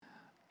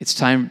It's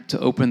time to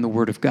open the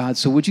Word of God.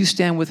 So would you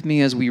stand with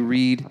me as we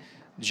read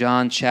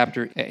John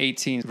chapter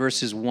 18,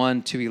 verses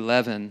 1 to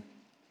 11.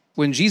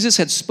 When Jesus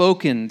had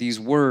spoken these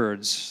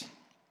words,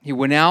 he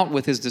went out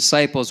with his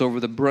disciples over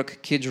the brook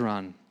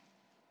Kidron,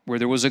 where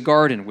there was a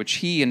garden, which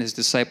he and his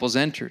disciples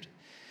entered.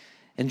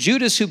 And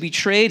Judas, who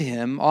betrayed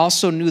him,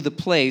 also knew the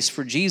place,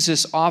 for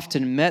Jesus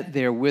often met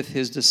there with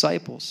his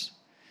disciples.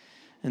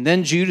 And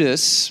then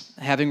Judas,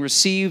 having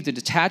received a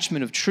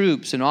detachment of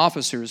troops and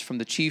officers from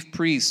the chief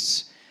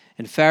priests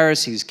and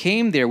Pharisees,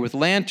 came there with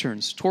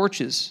lanterns,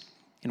 torches,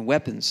 and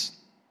weapons.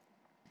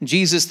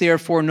 Jesus,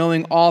 therefore,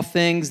 knowing all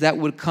things that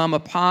would come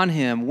upon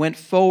him, went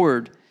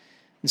forward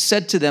and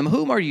said to them,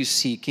 "Whom are you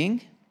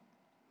seeking?"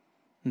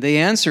 And they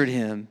answered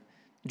him,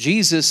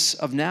 "Jesus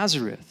of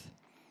Nazareth."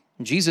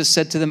 And Jesus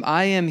said to them,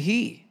 "I am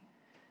he."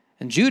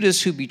 And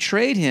Judas, who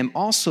betrayed him,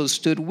 also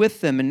stood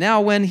with them. And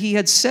now when he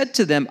had said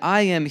to them,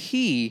 "I am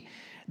he,"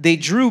 they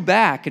drew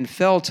back and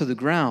fell to the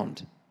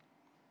ground.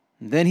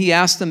 And then he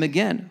asked them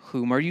again,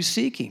 "Whom are you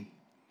seeking?"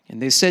 And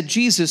they said,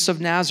 "Jesus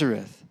of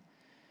Nazareth."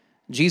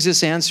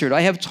 Jesus answered,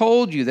 "I have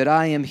told you that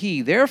I am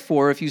he.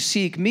 Therefore, if you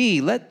seek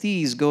me, let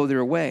these go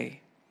their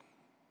way,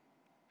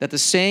 that the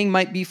saying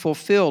might be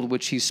fulfilled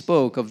which he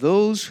spoke, of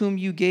those whom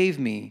you gave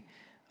me,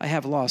 I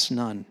have lost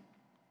none."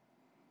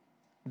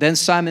 Then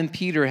Simon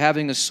Peter,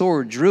 having a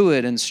sword, drew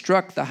it and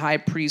struck the high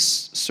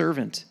priest's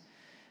servant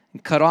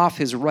and cut off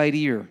his right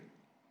ear.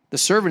 The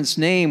servant's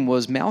name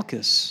was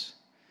Malchus.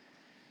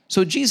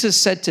 So Jesus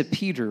said to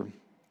Peter,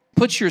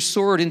 "Put your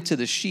sword into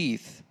the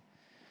sheath.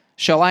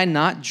 Shall I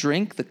not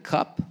drink the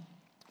cup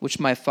which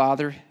my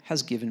Father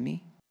has given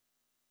me?"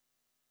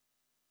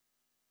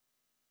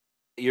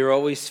 You're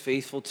always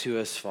faithful to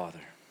us,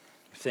 Father.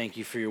 Thank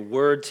you for your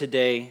word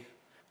today.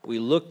 We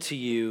look to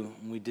you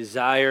and we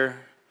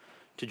desire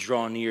to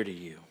draw near to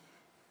you.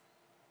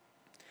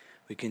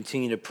 We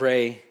continue to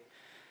pray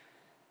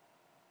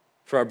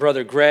for our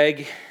brother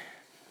Greg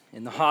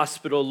in the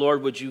hospital.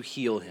 Lord, would you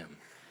heal him?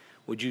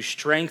 Would you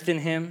strengthen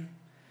him?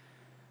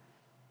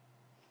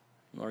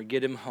 Lord,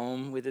 get him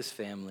home with his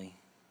family.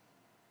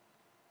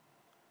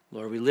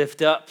 Lord, we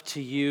lift up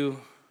to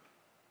you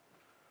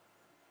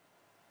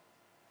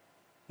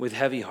with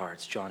heavy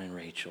hearts, John and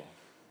Rachel,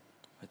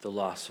 with the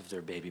loss of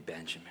their baby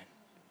Benjamin.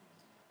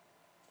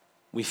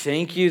 We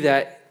thank you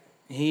that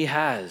he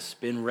has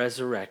been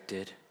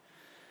resurrected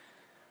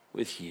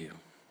with you.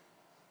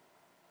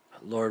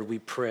 But Lord, we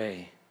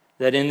pray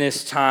that in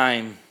this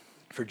time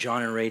for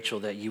John and Rachel,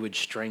 that you would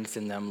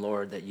strengthen them,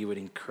 Lord, that you would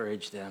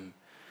encourage them,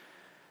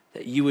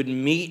 that you would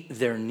meet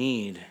their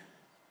need,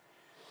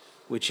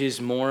 which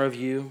is more of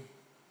you,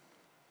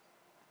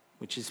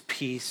 which is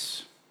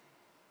peace.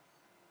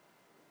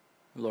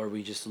 Lord,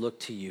 we just look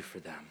to you for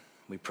them.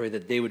 We pray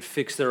that they would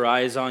fix their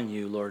eyes on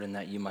you, Lord, and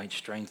that you might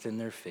strengthen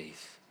their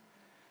faith.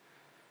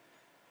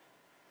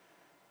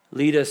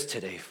 Lead us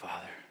today,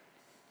 Father.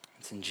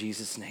 It's in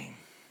Jesus' name.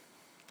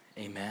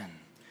 Amen.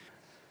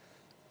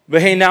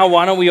 But hey, now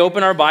why don't we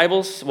open our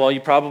Bibles? Well, you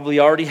probably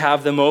already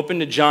have them open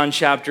to John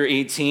chapter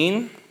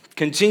 18.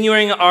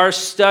 Continuing our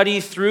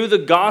study through the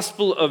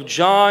Gospel of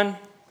John.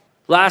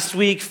 Last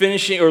week,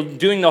 finishing or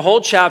doing the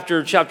whole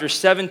chapter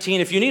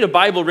 17. If you need a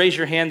Bible, raise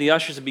your hand. The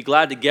ushers would be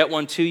glad to get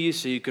one to you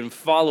so you can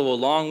follow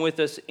along with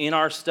us in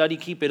our study.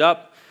 Keep it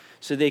up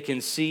so they can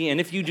see. And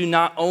if you do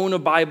not own a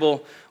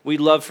Bible,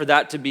 we'd love for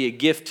that to be a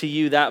gift to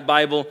you, that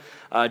Bible.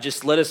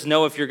 Just let us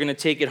know if you're going to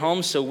take it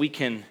home so we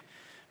can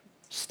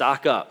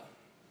stock up.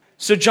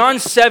 So John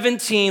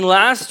 17,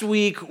 last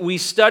week we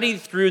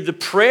studied through the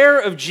prayer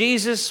of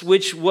Jesus,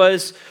 which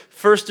was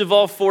first of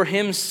all for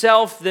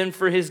himself, then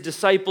for his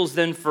disciples,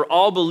 then for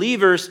all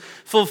believers,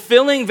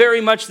 fulfilling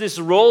very much this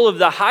role of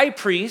the high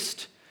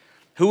priest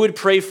who would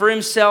pray for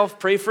himself,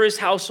 pray for his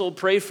household,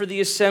 pray for the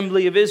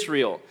assembly of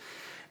Israel.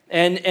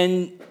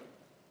 And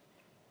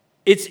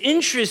it's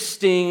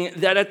interesting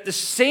that at the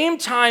same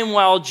time,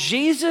 while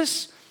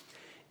Jesus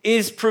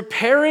is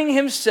preparing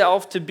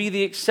himself to be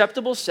the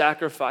acceptable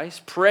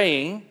sacrifice,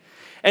 praying,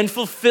 and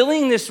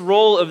fulfilling this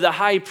role of the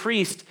high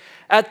priest,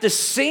 at the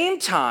same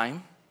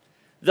time,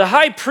 the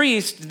high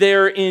priest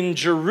there in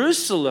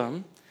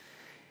Jerusalem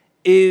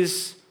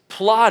is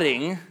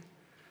plotting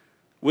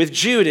with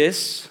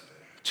Judas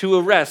to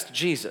arrest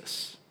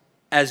Jesus,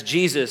 as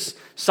Jesus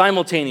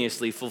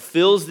simultaneously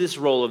fulfills this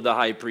role of the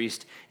high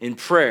priest in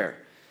prayer.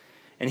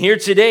 And here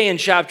today in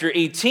chapter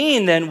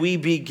 18, then we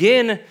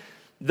begin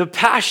the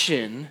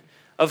passion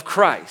of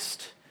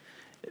Christ.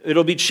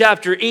 It'll be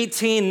chapter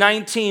 18,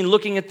 19,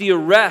 looking at the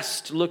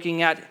arrest,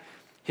 looking at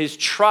his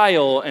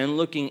trial, and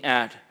looking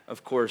at,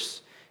 of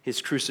course,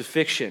 his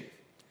crucifixion.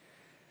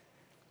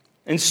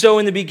 And so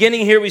in the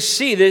beginning here we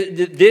see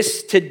that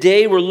this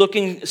today we're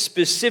looking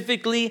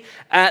specifically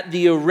at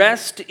the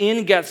arrest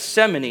in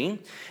Gethsemane.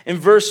 In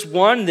verse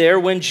 1 there,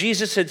 when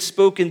Jesus had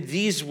spoken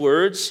these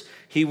words,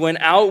 he went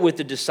out with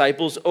the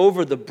disciples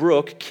over the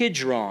brook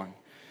Kidron,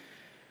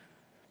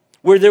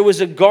 where there was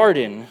a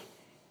garden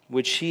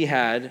which he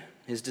and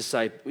his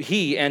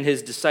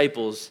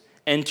disciples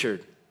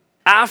entered.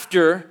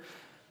 After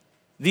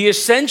the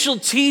essential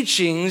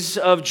teachings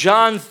of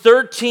John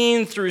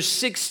 13 through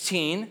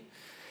 16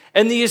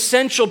 and the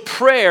essential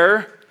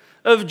prayer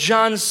of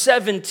John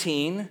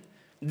 17,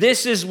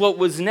 this is what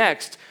was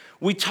next.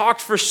 We talked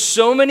for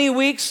so many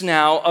weeks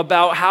now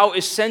about how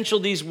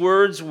essential these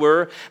words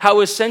were,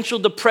 how essential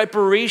the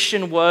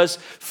preparation was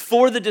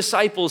for the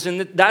disciples, and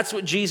that's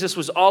what Jesus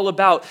was all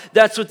about.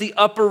 That's what the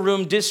upper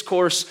room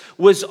discourse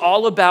was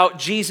all about,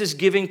 Jesus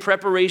giving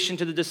preparation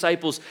to the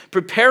disciples,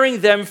 preparing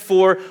them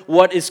for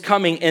what is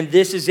coming, and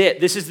this is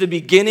it. This is the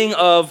beginning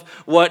of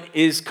what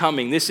is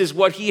coming. This is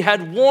what he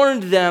had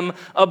warned them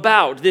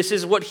about. This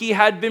is what he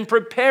had been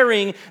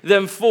preparing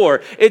them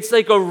for. It's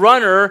like a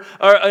runner,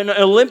 or an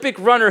Olympic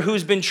runner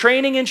who's been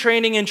training and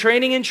training and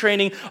training and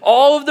training,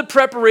 all of the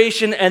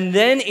preparation, and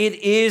then it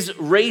is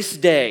race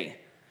day,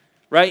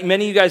 right?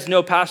 Many of you guys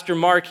know Pastor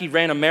Mark. He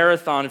ran a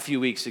marathon a few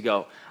weeks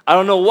ago. I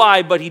don't know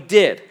why, but he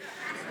did.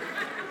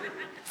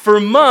 For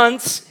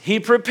months, he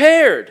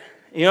prepared.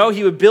 You know,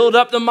 he would build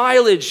up the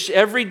mileage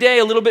every day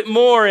a little bit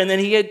more, and then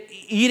he had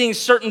eating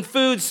certain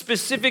foods,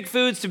 specific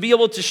foods, to be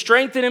able to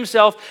strengthen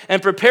himself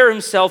and prepare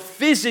himself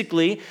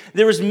physically.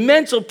 There was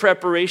mental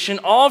preparation,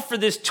 all for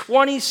this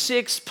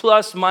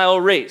 26-plus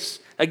mile race.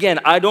 Again,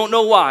 I don't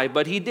know why,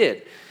 but he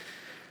did.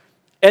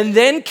 And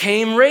then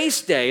came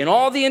race day and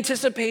all the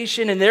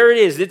anticipation, and there it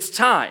is, it's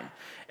time.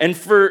 And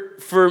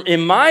for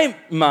in my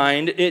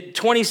mind,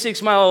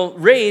 26-mile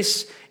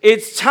race,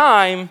 it's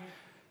time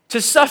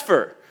to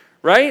suffer,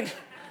 right?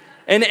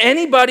 And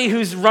anybody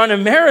who's run a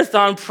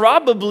marathon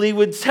probably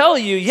would tell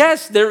you,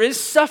 yes, there is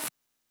suffering,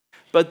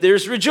 but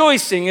there's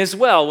rejoicing as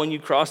well when you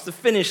cross the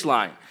finish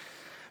line.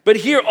 But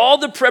here, all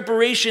the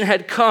preparation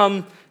had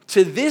come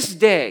to this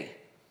day.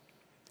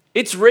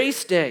 It's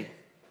race day.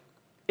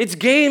 It's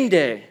game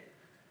day.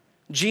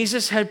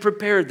 Jesus had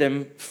prepared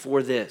them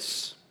for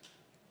this.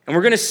 And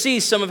we're going to see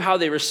some of how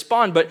they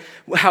respond, but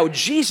how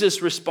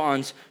Jesus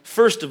responds,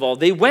 first of all.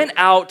 They went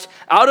out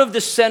of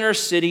the center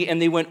city,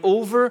 and they went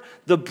over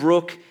the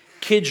brook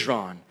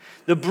Kidron.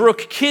 The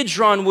brook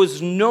Kidron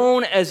was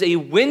known as a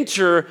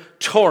winter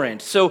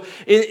torrent. So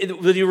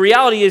the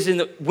reality is, in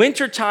the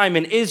wintertime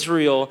in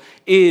Israel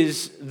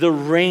is the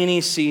rainy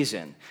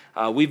season.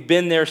 We've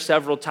been there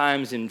several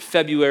times in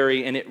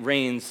February, and it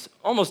rains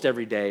almost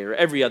every day or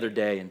every other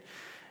day, and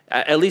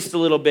at least a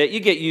little bit. You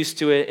get used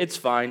to it. It's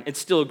fine. It's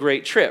still a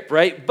great trip,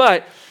 right?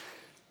 But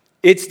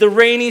it's the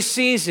rainy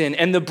season,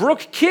 and the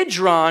brook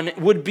Kidron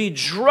would be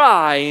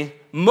dry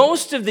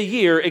most of the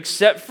year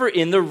except for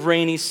in the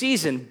rainy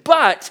season.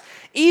 But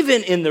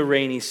even in the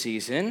rainy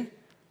season,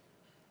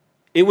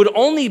 it would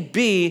only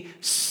be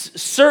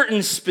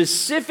certain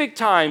specific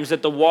times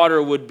that the water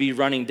would be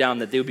running down,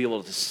 that they would be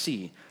able to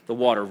see the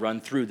water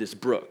run through this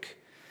brook.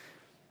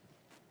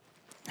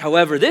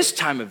 However, this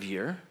time of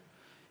year,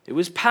 it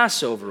was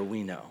Passover,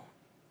 we know.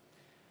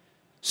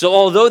 So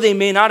although they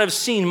may not have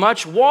seen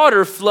much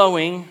water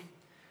flowing,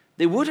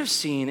 they would have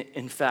seen,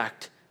 in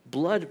fact,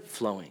 blood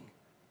flowing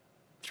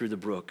through the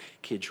brook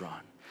Kidron.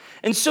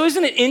 And so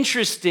isn't it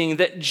interesting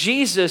that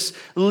Jesus,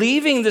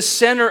 leaving the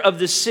center of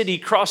the city,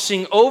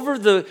 crossing over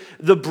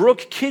the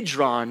brook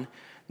Kidron,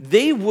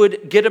 they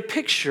would get a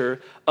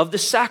picture of the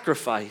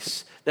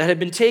sacrifice that had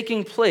been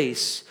taking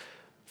place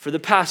for the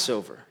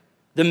Passover.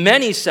 The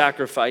many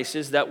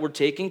sacrifices that were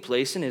taking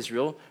place in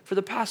Israel for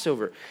the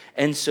Passover.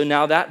 And so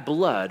now that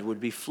blood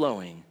would be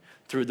flowing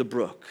through the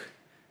brook.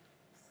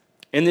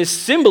 And this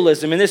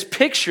symbolism and this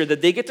picture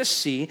that they get to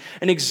see,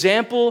 an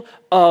example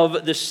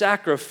of the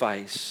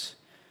sacrifice.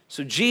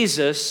 So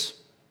Jesus,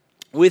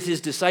 with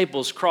his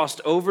disciples,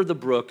 crossed over the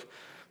brook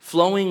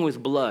flowing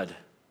with blood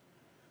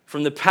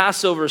from the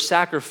Passover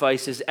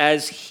sacrifices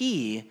as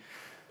he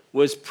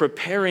was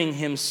preparing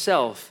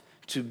himself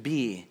to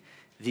be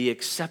the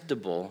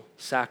acceptable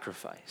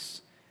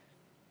sacrifice.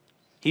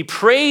 He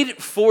prayed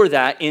for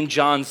that in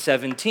John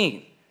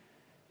 17.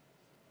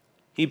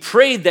 He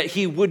prayed that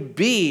he would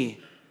be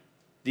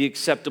the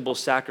acceptable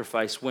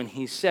sacrifice when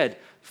he said,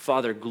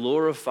 Father,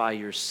 glorify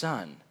your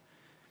Son.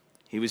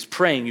 He was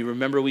praying, you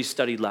remember we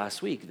studied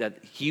last week,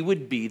 that he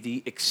would be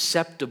the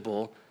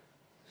acceptable,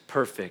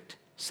 perfect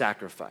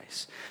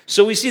sacrifice.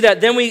 So we see that.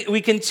 Then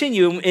we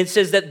continue. It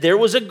says that there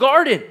was a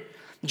garden.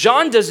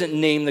 John doesn't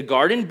name the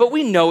garden, but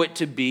we know it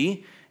to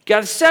be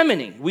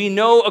Gethsemane. We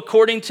know,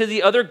 according to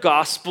the other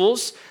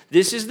Gospels,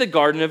 this is the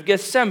Garden of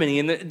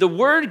Gethsemane. And the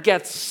word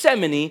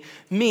Gethsemane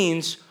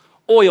means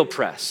oil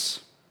press.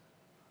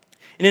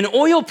 In an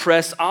oil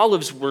press,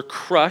 olives were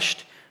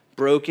crushed,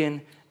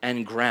 broken,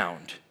 and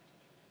ground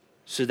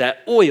so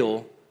that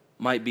oil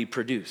might be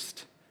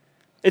produced.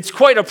 It's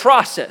quite a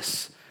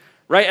process,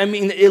 right? I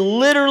mean, it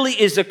literally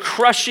is a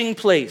crushing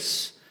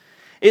place.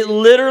 It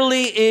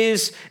literally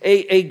is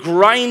a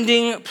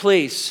grinding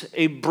place,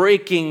 a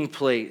breaking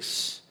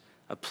place,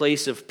 a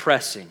place of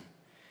pressing.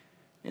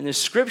 In the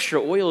scripture,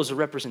 oil is a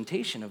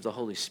representation of the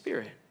Holy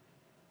Spirit.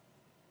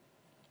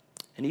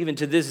 And even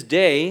to this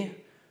day,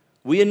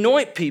 we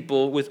anoint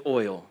people with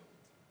oil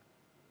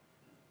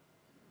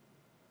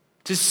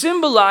to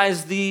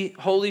symbolize the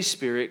Holy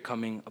Spirit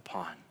coming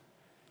upon.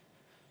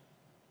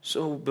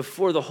 So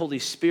before the Holy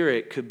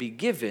Spirit could be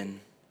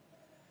given,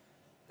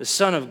 the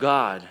Son of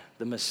God,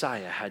 the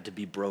Messiah, had to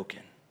be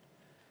broken,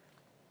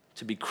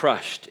 to be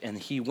crushed. And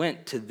he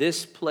went to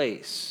this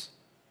place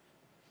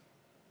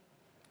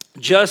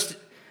just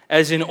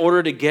as in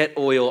order to get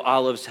oil,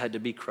 olives had to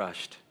be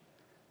crushed.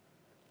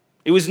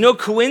 It was no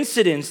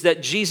coincidence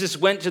that Jesus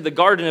went to the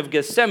Garden of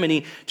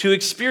Gethsemane to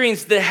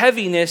experience the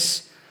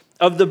heaviness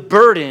of the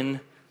burden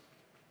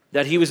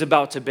that he was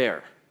about to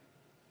bear.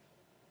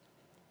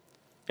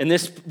 And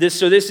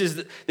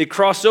they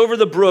cross over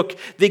the brook.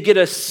 They get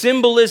a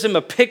symbolism,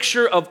 a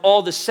picture of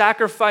all the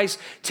sacrifice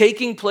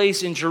taking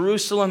place in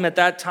Jerusalem at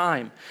that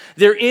time.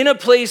 They're in a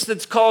place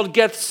that's called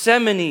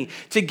Gethsemane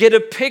to get a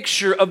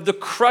picture of the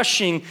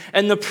crushing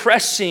and the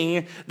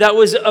pressing that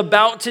was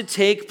about to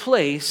take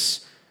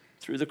place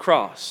through the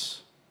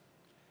cross.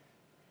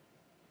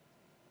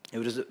 It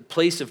was a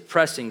place of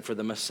pressing for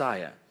the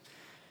Messiah.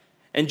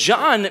 And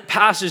John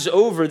passes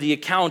over the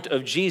account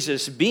of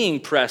Jesus being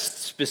pressed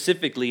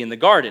specifically in the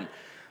garden.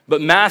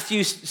 But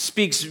Matthew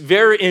speaks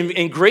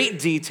in great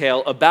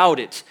detail about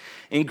it.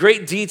 In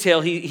great detail,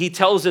 he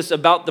tells us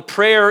about the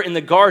prayer in the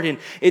garden.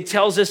 It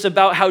tells us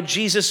about how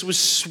Jesus was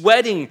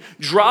sweating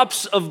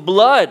drops of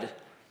blood.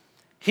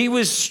 He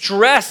was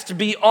stressed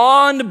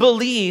beyond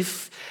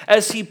belief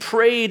as he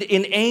prayed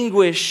in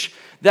anguish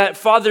that,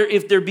 Father,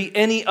 if there be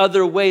any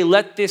other way,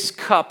 let this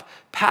cup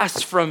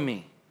pass from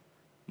me.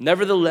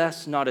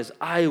 Nevertheless, not as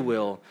I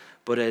will,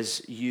 but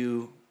as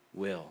you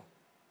will.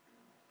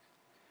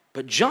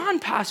 But John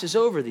passes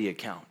over the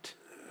account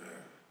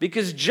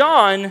because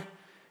John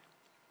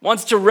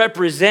wants to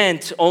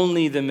represent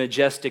only the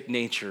majestic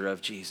nature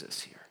of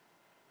Jesus here.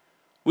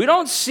 We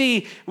don't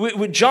see,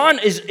 John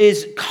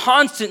is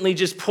constantly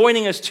just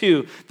pointing us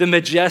to the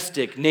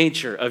majestic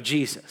nature of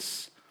Jesus.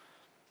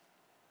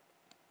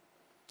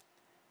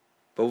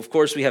 But of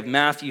course, we have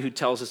Matthew who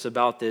tells us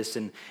about this,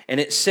 and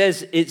it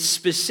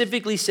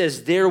specifically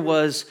says there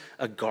was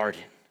a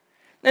garden.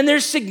 And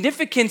there's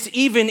significance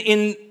even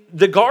in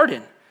the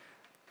garden.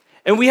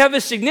 And we have a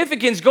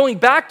significance going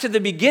back to the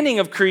beginning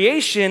of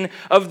creation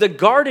of the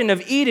Garden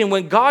of Eden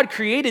when God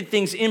created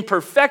things in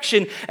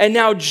perfection. And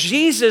now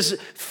Jesus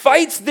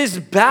fights this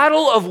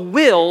battle of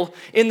will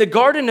in the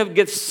Garden of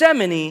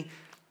Gethsemane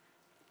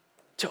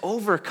to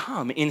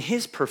overcome in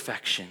his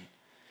perfection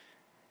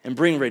and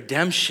bring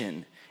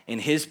redemption in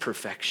his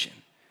perfection,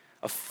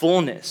 a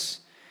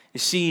fullness. You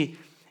see,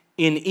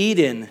 in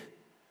Eden,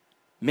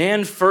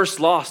 man first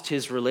lost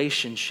his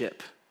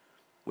relationship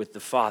with the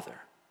Father.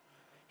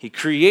 He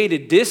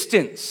created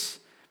distance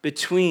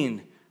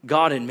between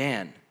God and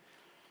man.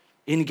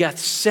 In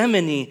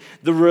Gethsemane,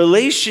 the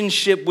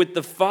relationship with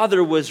the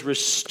Father was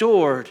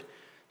restored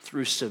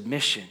through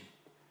submission,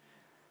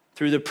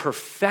 through the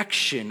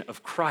perfection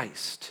of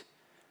Christ,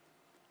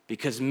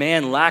 because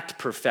man lacked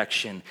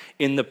perfection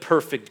in the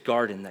perfect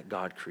garden that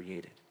God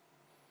created.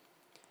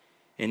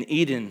 In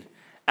Eden,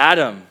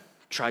 Adam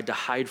tried to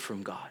hide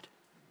from God.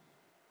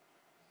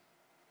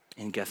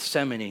 In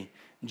Gethsemane,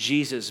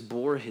 Jesus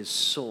bore his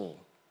soul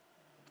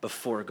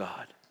before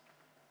God.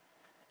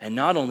 And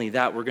not only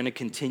that, we're going to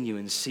continue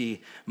and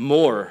see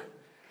more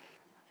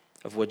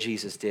of what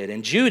Jesus did.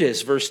 And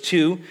Judas, verse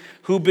 2,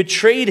 who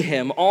betrayed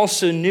him,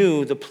 also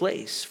knew the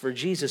place, for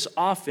Jesus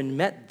often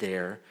met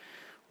there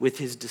with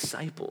his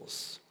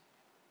disciples.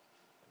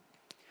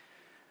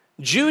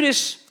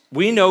 Judas,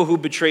 we know who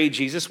betrayed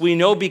Jesus. We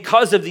know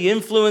because of the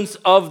influence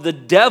of the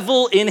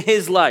devil in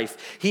his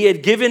life. He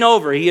had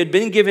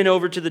been given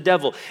over to the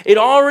devil. It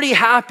already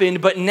happened,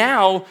 but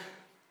now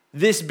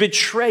this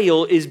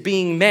betrayal is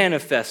being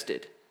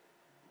manifested.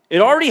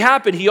 It already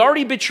happened. He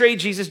already betrayed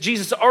Jesus.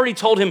 Jesus already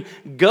told him,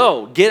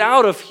 go, get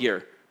out of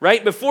here,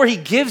 right? Before he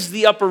gives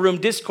the upper room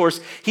discourse,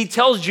 he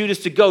tells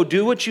Judas to go,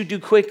 do what you do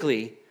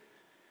quickly.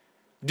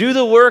 Do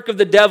the work of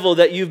the devil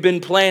that you've been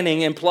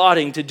planning and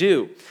plotting to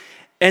do.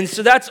 And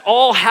so that's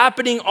all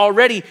happening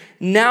already.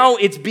 Now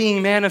it's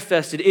being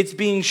manifested. It's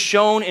being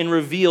shown and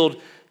revealed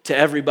to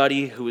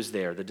everybody who was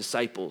there, the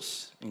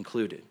disciples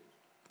included.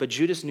 But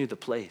Judas knew the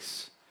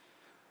place.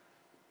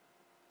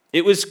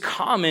 It was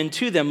common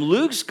to them.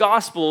 Luke's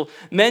gospel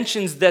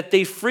mentions that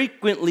they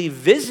frequently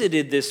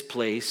visited this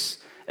place,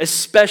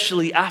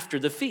 especially after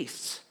the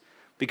feasts,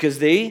 because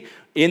they,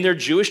 in their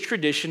Jewish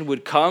tradition,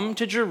 would come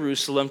to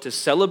Jerusalem to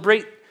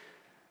celebrate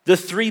the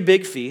three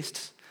big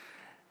feasts.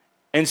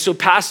 And so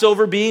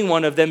Passover being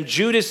one of them,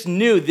 Judas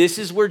knew this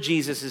is where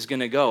Jesus is going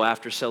to go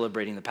after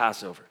celebrating the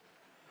Passover.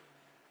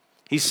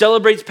 He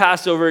celebrates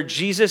Passover.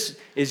 Jesus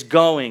is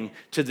going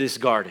to this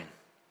garden.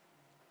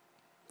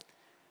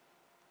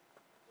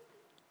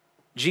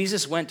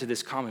 Jesus went to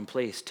this common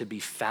place to be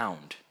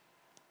found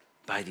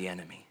by the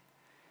enemy.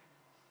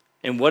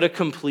 And what a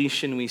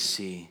completion we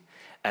see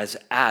as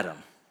Adam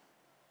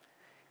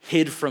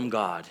hid from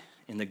God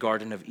in the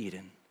Garden of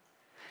Eden.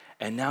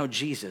 And now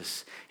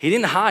Jesus, he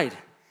didn't hide.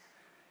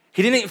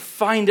 He didn't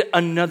find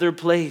another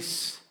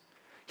place.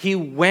 He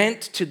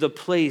went to the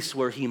place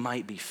where he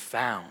might be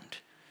found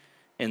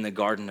in the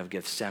Garden of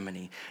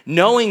Gethsemane,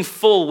 knowing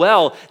full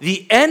well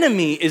the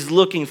enemy is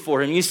looking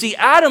for him. You see,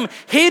 Adam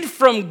hid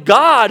from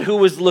God who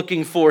was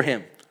looking for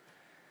him.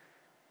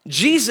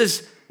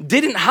 Jesus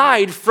didn't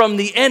hide from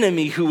the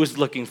enemy who was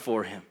looking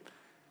for him.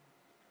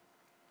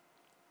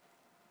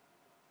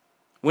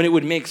 When it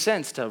would make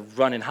sense to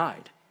run and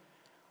hide.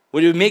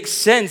 When it would make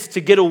sense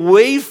to get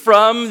away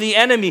from the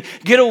enemy,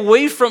 get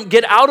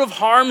out of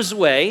harm's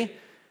way.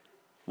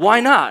 Why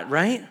not,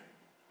 right?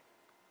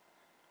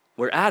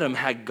 Where Adam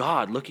had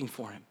God looking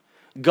for him.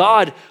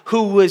 God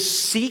who was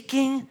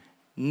seeking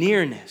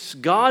nearness.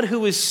 God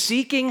who was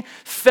seeking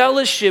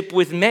fellowship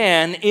with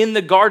man in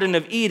the Garden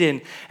of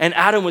Eden. And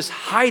Adam was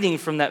hiding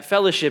from that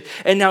fellowship.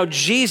 And now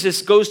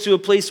Jesus goes to a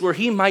place where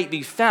he might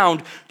be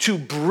found to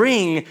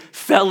bring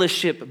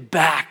fellowship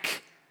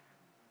back.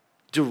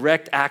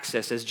 Direct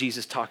access, as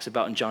Jesus talks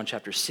about in John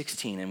chapter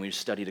 16, and we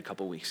studied a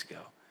couple weeks ago.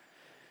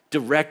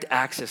 Direct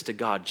access to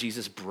God.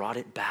 Jesus brought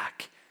it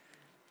back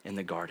in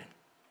the garden.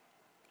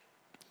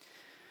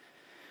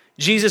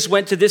 Jesus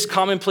went to this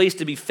common place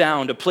to be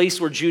found, a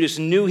place where Judas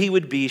knew he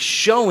would be,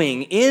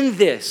 showing in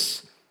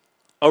this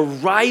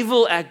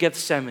arrival at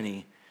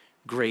Gethsemane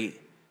great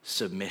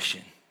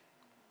submission.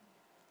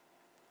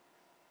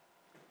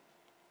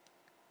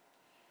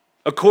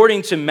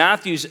 According to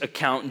Matthew's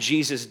account,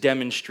 Jesus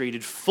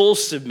demonstrated full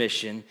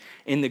submission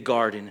in the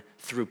garden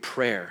through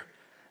prayer.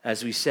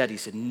 As we said, he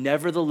said,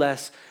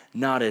 "Nevertheless,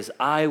 not as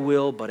I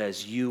will, but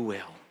as you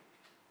will."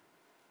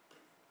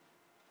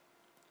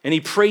 And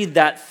he prayed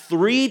that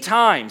 3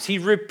 times. He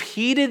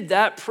repeated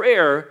that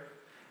prayer,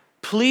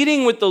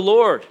 pleading with the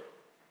Lord,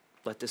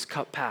 "Let this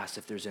cup pass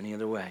if there's any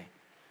other way.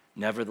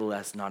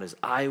 Nevertheless, not as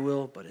I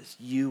will, but as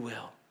you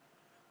will."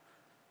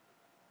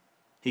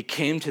 He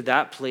came to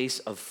that place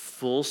of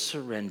full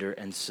surrender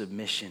and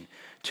submission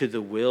to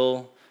the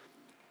will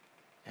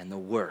and the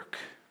work,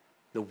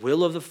 the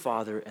will of the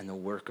Father and the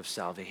work of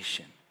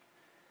salvation.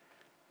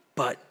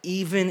 But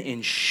even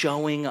in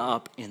showing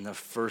up in the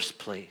first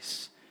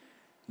place,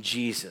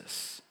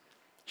 Jesus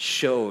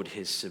showed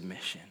his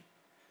submission.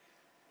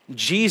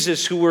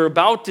 Jesus, who we're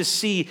about to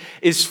see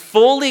is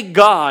fully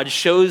God,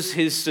 shows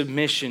his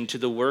submission to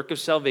the work of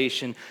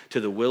salvation,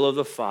 to the will of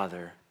the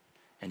Father,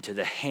 and to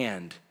the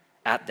hand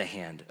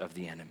of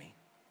the enemy.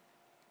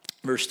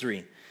 Verse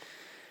 3.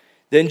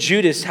 Then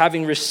Judas,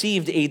 having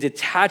received a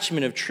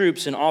detachment of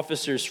troops and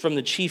officers from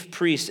the chief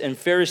priests and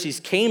Pharisees,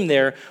 came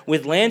there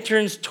with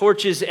lanterns,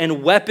 torches,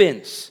 and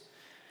weapons.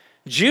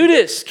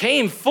 Judas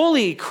came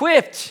fully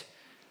equipped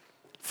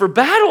for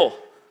battle.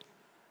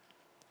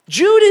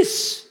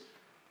 Judas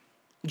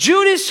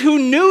who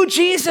knew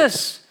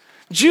Jesus,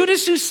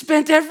 Judas who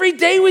spent every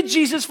day with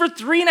Jesus for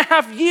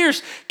 3.5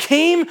 years,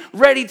 came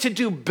ready to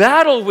do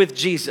battle with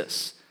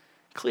Jesus.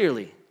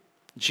 Clearly,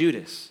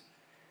 Judas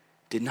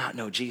did not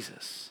know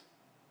Jesus.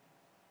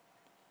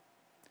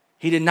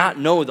 He did not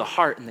know the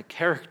heart and the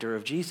character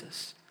of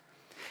Jesus.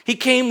 He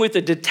came with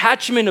a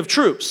detachment of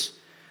troops.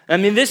 I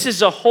mean, this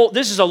is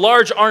a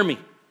large army.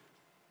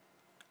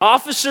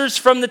 Officers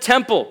from the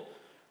temple,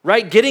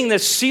 right? Getting the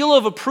seal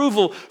of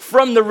approval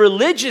from the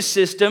religious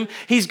system.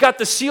 He's got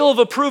the seal of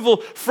approval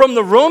from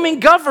the Roman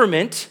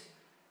government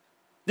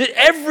that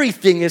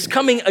everything is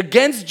coming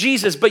against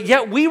Jesus. But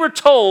yet we were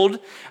told,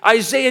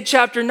 Isaiah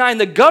chapter 9,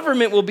 the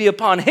government will be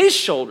upon his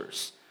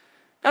shoulders.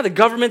 Now the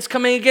government's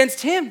coming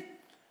against him.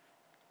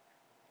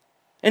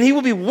 And he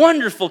will be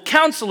wonderful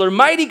counselor,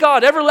 mighty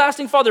God,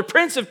 everlasting Father,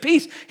 Prince of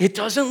Peace. It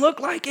doesn't look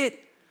like it.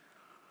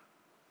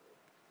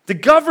 The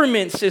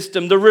government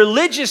system, the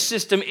religious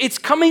system, it's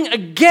coming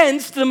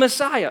against the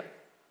Messiah.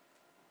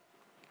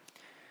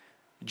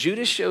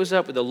 Judas shows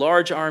up with a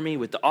large army,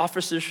 with the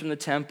officers from the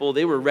temple.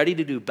 They were ready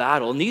to do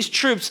battle. And these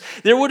troops,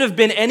 there would have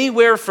been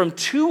anywhere from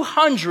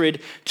 200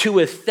 to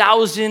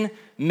 1,000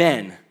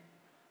 men,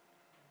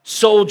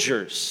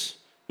 soldiers.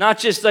 Not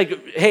just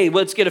like, hey,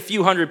 let's get a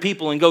few hundred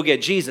people and go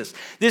get Jesus.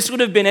 This would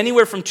have been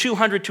anywhere from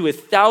 200 to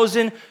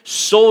 1,000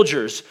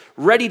 soldiers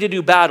ready to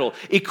do battle,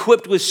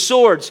 equipped with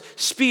swords,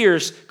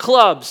 spears,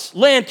 clubs,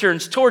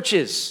 lanterns,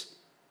 torches.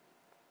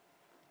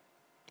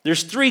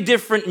 There's 3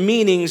 different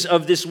meanings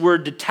of this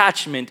word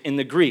detachment in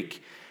the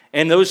Greek.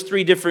 And those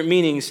 3 different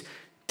meanings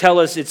tell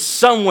us it's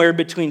somewhere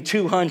between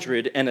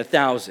 200 and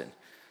 1,000.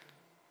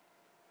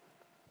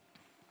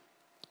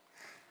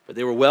 But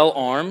they were well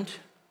armed.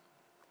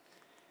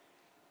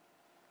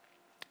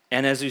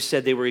 And as we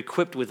said, they were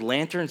equipped with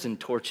lanterns and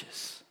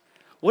torches.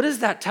 What does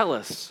that tell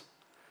us?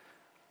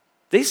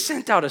 They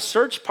sent out a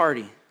search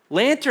party,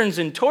 lanterns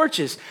and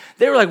torches.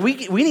 They were like,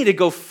 we need to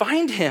go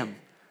find him.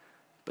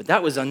 But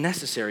that was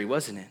unnecessary,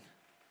 wasn't it?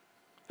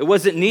 It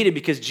wasn't needed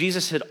because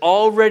Jesus had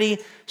already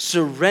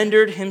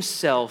surrendered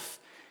himself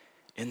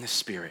in the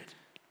Spirit.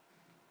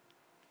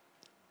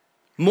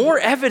 More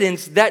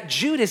evidence that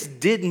Judas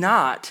did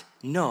not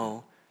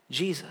know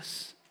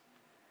Jesus.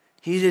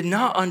 He did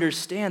not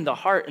understand the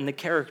heart and the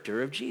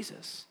character of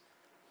Jesus.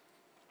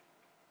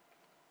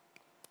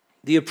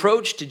 The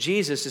approach to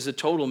Jesus is a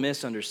total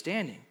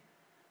misunderstanding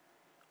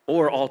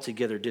or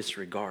altogether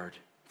disregard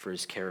for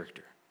his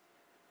character.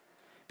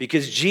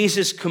 because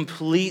Jesus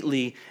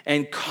completely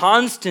and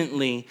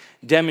constantly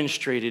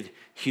demonstrated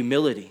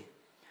humility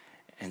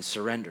and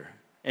surrender.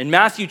 In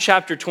Matthew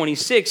chapter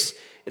 26,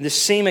 in the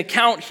same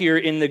account here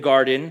in the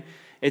garden,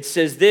 it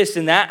says this,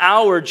 "In that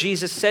hour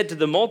Jesus said to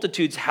the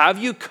multitudes, 'Have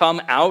you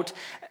come out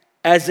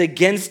as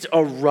against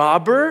a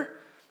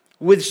robber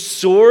with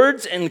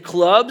swords and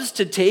clubs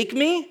to take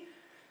me?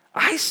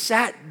 I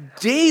sat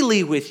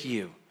daily with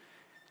you,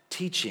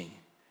 teaching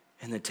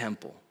in the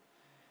temple,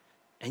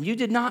 and you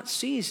did not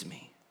seize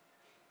me.'"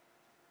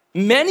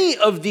 Many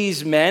of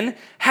these men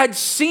had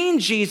seen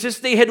Jesus.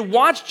 They had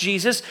watched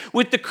Jesus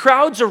with the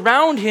crowds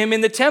around him in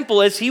the temple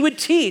as he would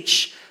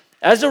teach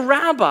as a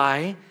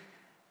rabbi,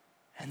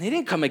 and they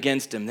didn't come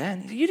against him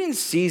then. "You didn't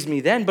seize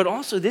me then," but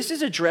also this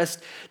is addressed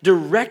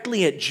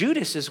directly at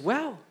Judas as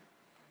well.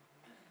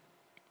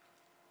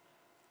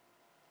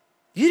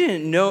 You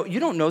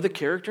don't know the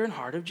character and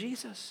heart of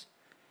Jesus.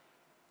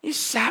 You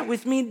sat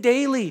with me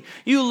daily.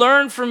 You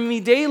learned from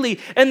me daily.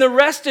 And the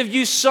rest of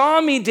you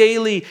saw me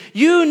daily.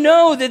 You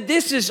know that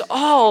this is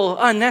all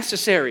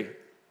unnecessary.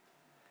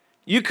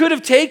 You could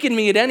have taken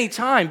me at any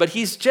time, but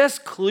he's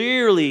just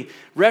clearly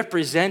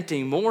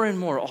representing more and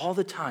more all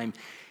the time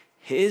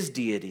his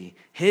deity,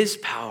 his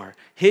power,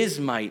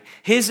 his might,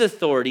 his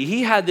authority.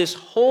 He had this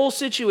whole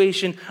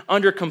situation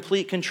under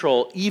complete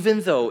control,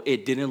 even though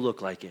it didn't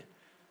look like it.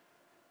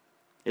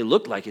 It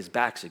looked like his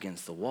back's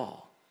against the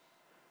wall.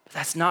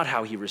 That's not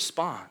how he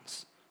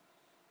responds.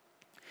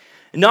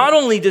 Not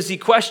only does he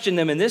question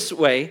them in this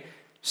way,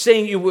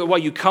 saying,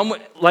 "You come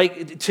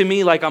to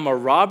me like I'm a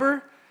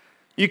robber?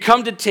 You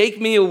come to take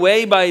me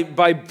away by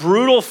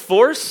brutal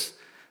force?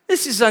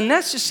 This is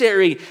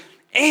unnecessary."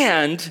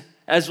 And,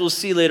 as we'll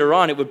see later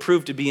on, it would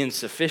prove to be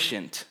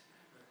insufficient.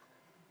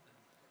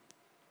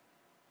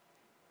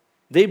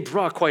 They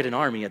brought quite an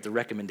army at the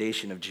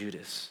recommendation of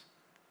Judas.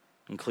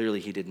 And clearly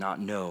he did not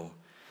know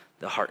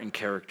the heart and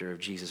character of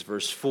Jesus.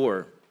 Verse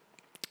 4.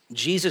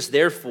 "Jesus,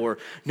 therefore,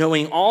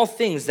 knowing all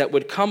things that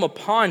would come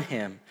upon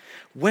him,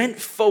 went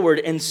forward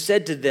and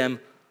said to them,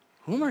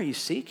 'Whom are you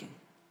seeking?'"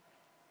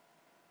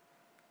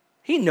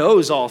 He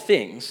knows all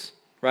things,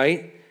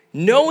 right?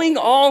 Knowing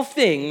all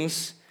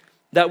things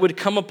that would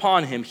come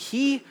upon him,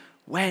 he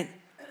went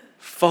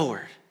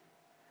forward.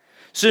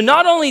 So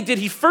not only did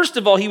he, first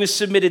of all, he was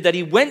submitted that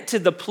he went to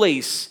the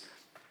place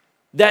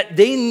that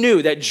they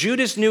knew, that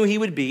Judas knew he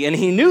would be, and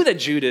he knew that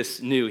Judas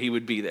knew he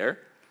would be there.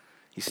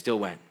 He still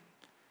went.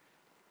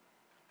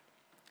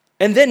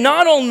 And then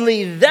not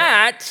only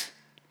that,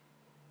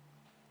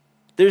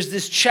 there's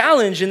this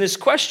challenge and this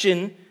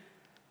question,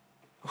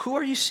 "Who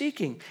are you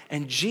seeking?"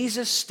 And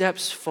Jesus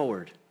steps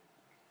forward.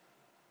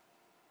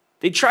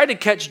 They tried to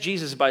catch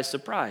Jesus by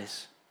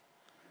surprise,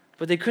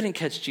 but they couldn't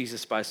catch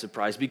Jesus by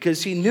surprise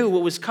because he knew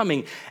what was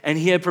coming and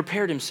he had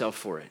prepared himself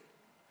for it.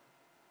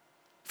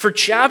 For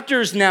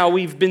chapters now,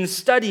 we've been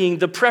studying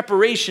the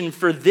preparation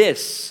for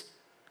this.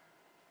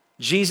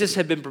 Jesus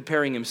had been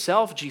preparing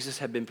himself. Jesus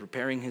had been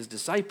preparing his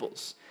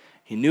disciples.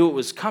 He knew it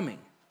was coming.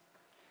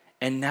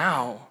 And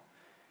now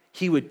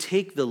he would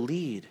take the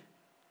lead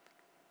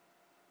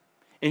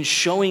in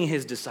showing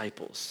his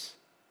disciples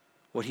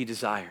what he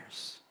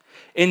desires,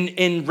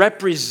 in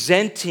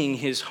representing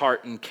his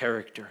heart and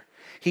character.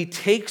 He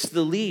takes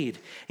the lead.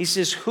 He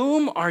says,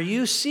 "Whom are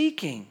you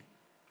seeking?"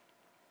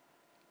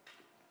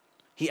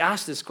 He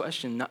asked this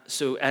question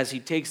so as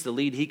he takes the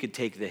lead, he could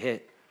take the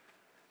hit.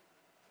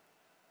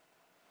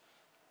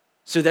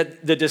 So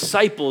that the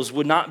disciples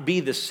would not be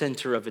the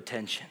center of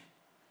attention.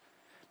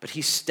 But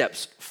he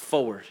steps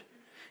forward.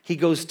 He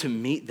goes to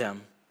meet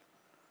them.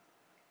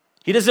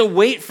 He doesn't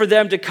wait for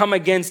them to come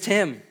against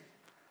him.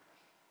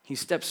 He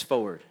steps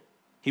forward.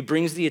 He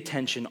brings the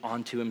attention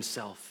onto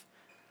himself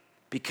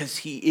because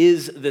he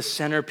is the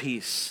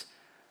centerpiece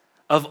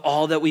of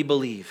all that we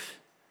believe.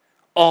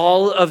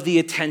 All of the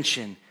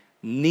attention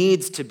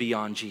needs to be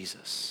on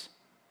Jesus.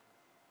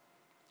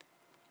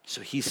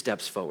 So he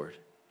steps forward.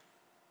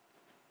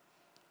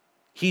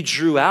 He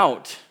drew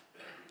out.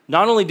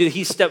 Not only did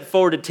he step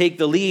forward to take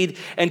the lead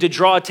and to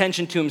draw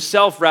attention to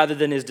himself rather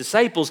than his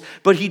disciples,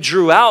 but he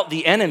drew out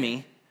the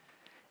enemy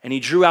and he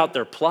drew out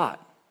their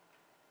plot.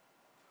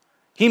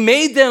 He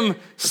made them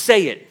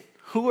say it.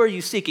 "Who are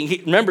you seeking?"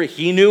 Remember,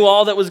 he knew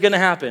all that was going to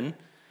happen.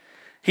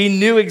 He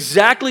knew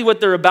exactly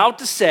what they're about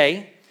to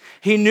say.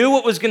 He knew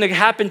what was going to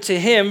happen to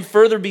him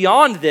further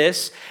beyond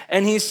this.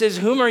 And he says,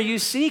 "Whom are you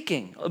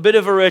seeking?" A bit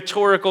of a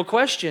rhetorical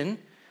question,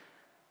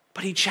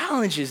 but he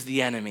challenges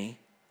the enemy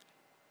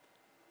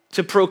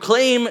to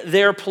proclaim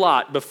their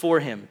plot before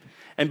him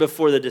and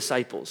before the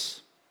disciples.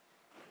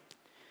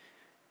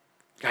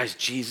 Guys,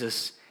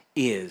 Jesus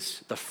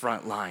is the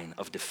front line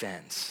of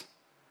defense.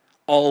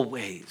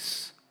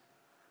 Always.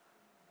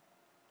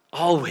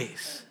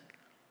 Always.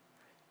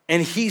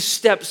 And he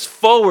steps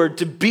forward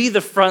to be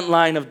the front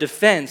line of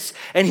defense,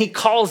 and he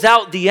calls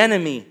out the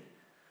enemy.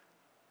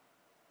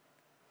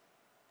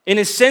 In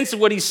a sense,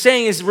 what he's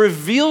saying is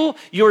reveal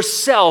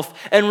yourself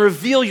and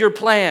reveal your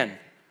plan.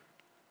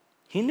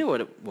 He knew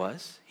what it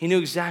was. He knew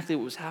exactly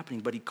what was happening,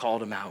 but he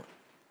called him out.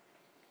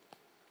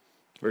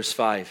 Verse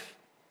 5.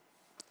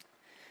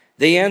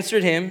 They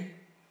answered him,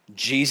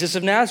 Jesus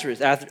of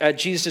Nazareth.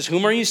 Jesus says,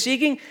 whom are you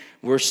seeking?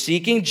 We're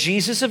seeking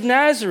Jesus of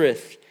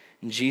Nazareth.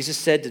 And Jesus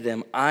said to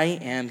them, I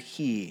am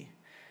he.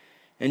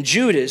 And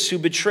Judas, who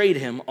betrayed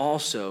him,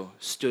 also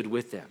stood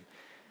with them.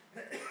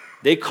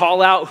 They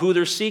call out who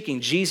they're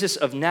seeking, Jesus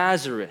of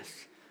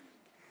Nazareth.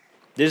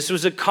 This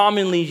was a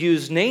commonly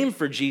used name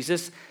for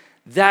Jesus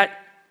that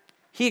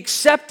he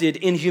accepted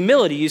in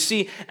humility. You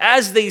see,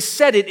 as they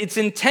said it, it's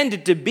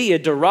intended to be a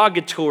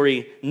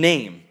derogatory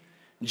name.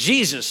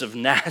 Jesus of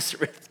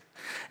Nazareth.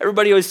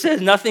 Everybody always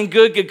says nothing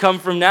good could come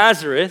from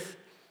Nazareth.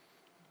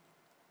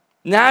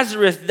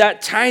 Nazareth,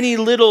 that tiny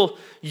little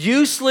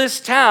useless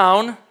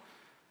town.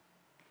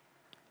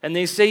 And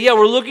they say, yeah,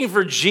 we're looking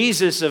for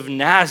Jesus of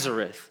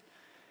Nazareth.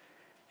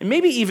 And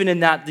maybe even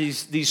in that,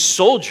 these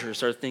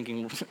soldiers are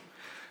thinking,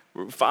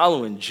 we're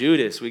following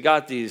Judas. We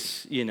got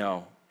these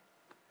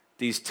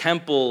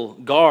temple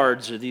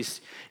guards or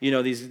these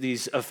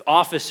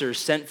officers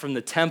sent from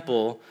the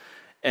temple,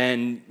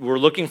 and we're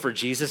looking for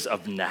Jesus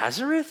of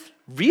Nazareth?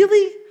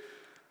 Really?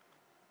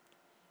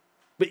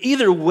 But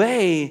either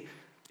way,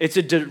 it's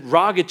a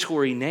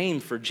derogatory name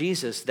for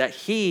Jesus that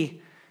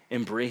he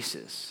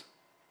embraces.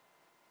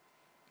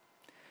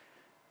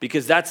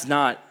 Because that's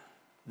not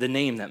the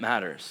name that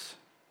matters.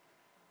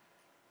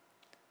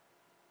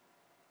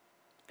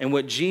 And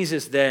what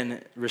Jesus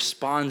then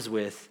responds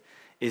with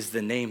is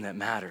the name that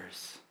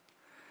matters.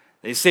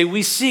 They say,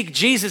 we seek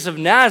Jesus of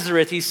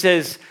Nazareth. He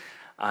says,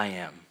 I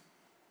am.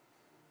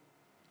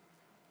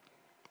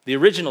 The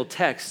original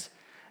text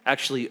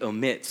actually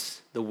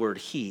omits the word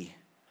he.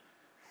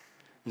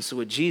 And so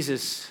what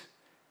Jesus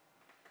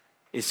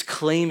is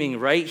claiming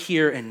right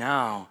here and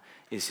now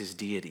is his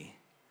deity.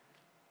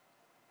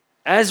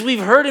 As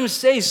we've heard him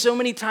say so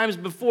many times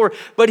before,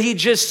 but he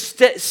just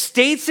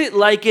states it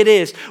like it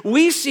is.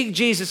 We seek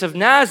Jesus of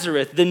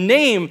Nazareth, the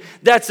name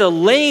that's a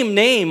lame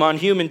name on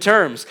human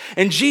terms.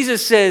 And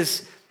Jesus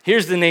says,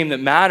 here's the name that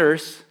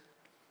matters.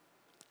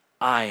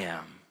 I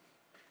am.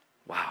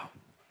 Wow.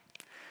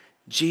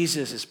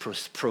 Jesus is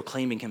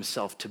proclaiming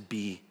himself to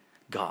be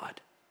God.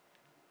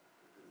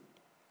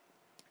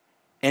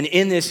 And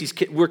in this,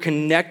 we're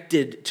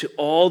connected to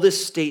all the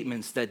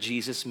statements that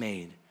Jesus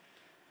made.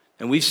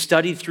 And we've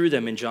studied through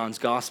them in John's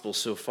gospel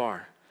so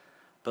far.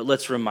 But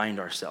let's remind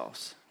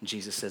ourselves.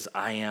 Jesus says,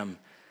 I am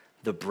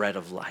the bread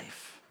of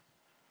life.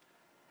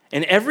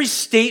 And every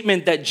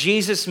statement that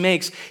Jesus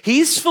makes,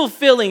 he's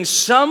fulfilling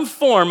some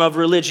form of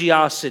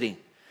religiosity.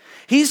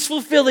 He's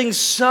fulfilling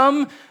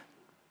some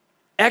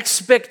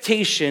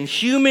expectation,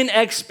 human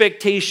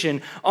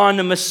expectation on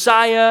the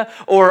Messiah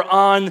or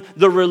on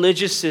the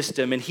religious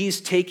system. And he's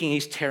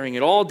tearing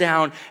it all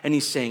down, and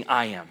he's saying,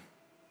 I am.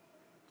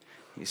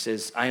 He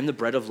says, I am the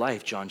bread of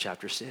life, John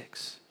chapter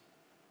 6.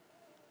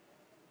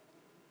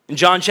 In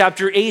John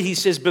chapter 8, he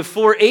says,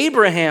 before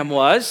Abraham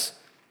was,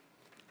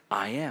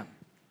 I am.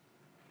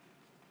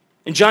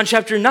 In John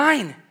chapter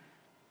 9, he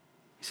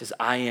says,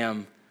 I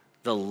am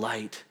the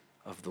light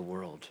of the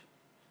world.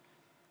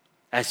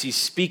 As he's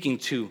speaking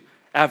to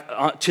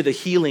the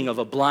healing of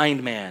a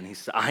blind man, he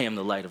says, I am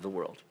the light of the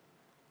world.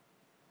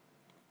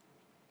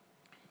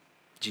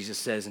 Jesus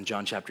says in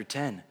John chapter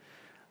 10,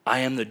 I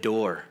am the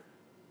door.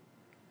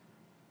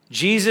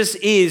 Jesus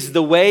is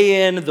the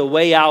way in, the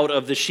way out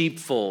of the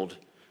sheepfold.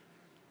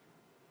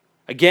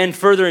 Again,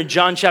 further in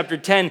John chapter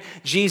 10,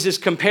 Jesus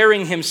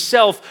comparing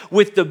himself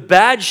with the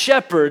bad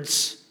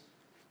shepherds,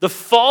 the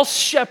false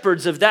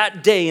shepherds of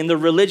that day in the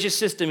religious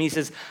system. He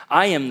says,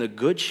 I am the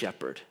good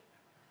shepherd.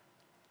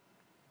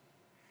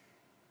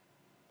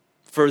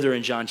 Further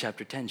in John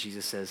chapter 10,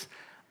 Jesus says,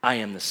 I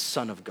am the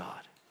Son of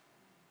God.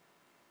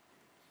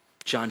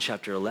 John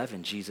chapter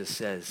 11, Jesus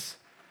says,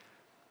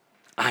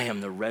 I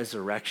am the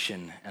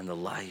resurrection and the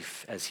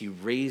life, as he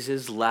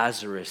raises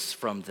Lazarus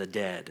from the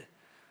dead.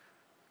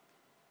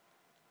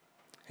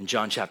 In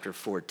John chapter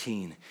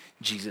 14,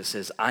 Jesus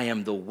says, I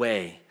am the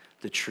way,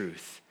 the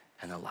truth,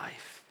 and the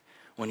life,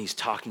 when he's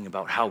talking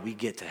about how we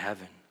get to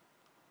heaven.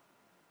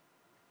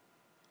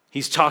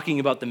 He's talking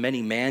about the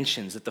many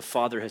mansions that the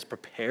Father has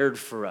prepared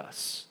for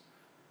us.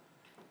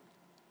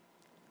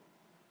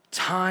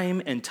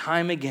 Time and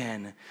time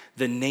again,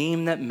 the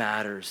name that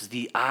matters,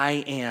 the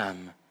I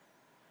am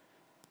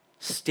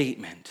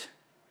statement.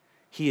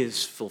 He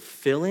is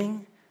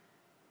fulfilling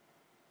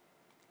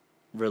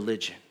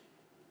religion.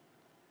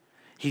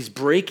 He's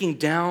breaking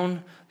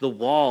down the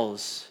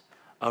walls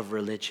of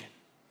religion.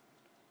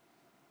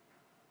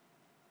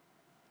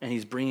 And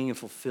he's bringing a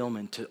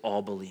fulfillment to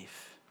all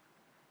belief.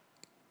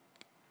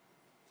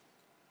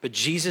 But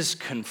Jesus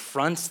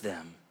confronts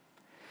them.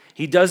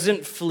 He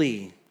doesn't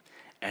flee,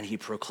 and he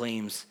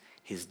proclaims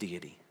his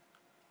deity.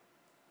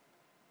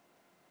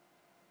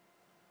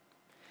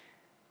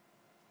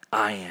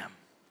 I am.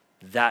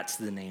 That's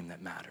the name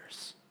that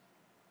matters.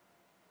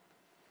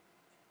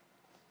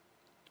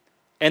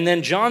 And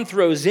then John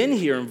throws in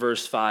here in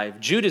verse 5,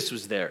 Judas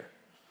was there.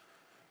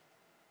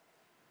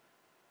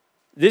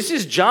 This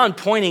is John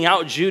pointing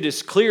out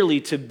Judas clearly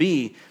to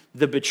be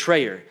the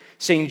betrayer,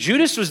 saying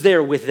Judas was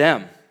there with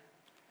them.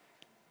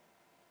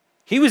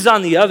 He was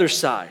on the other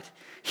side.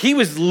 He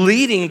was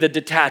leading the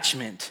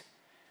detachment.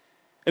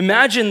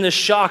 Imagine the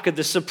shock of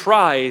the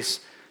surprise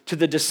to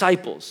the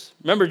disciples.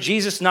 Remember,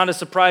 Jesus, not a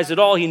surprise at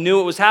all. He knew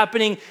what was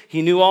happening.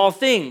 He knew all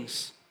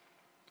things.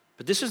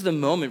 But this is the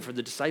moment for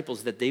the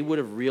disciples that they would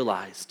have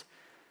realized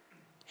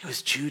it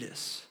was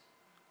Judas.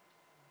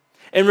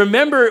 And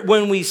remember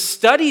when we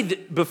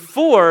studied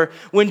before,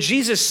 when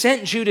Jesus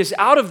sent Judas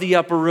out of the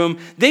upper room,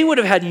 they would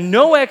have had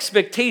no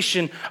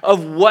expectation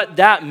of what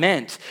that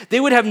meant. They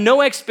would have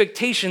no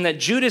expectation that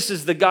Judas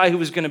is the guy who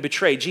was going to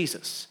betray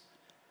Jesus.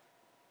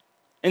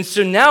 And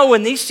so now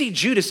when they see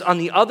Judas on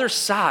the other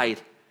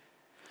side,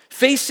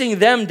 facing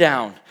them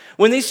down,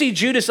 when they see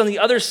Judas on the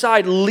other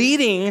side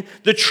leading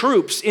the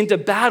troops into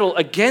battle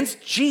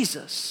against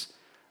Jesus,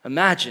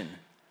 imagine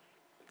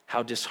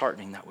how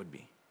disheartening that would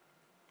be.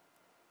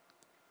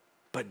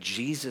 But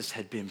Jesus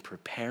had been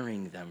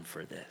preparing them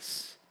for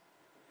this.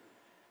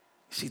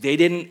 See, they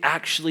didn't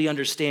actually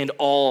understand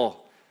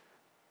all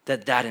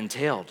that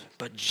entailed,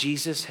 but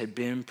Jesus had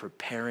been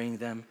preparing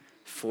them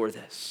for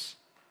this.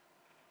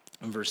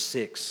 In verse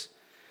 6,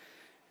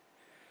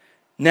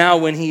 now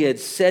when he had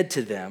said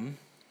to them,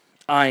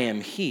 I am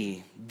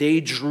he,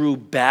 they drew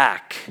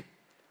back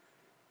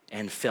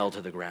and fell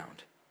to the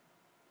ground.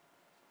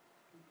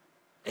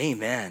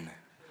 Amen.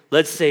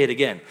 Let's say it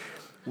again.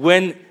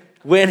 When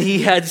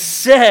he had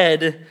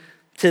said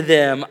to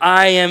them,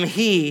 I am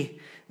he,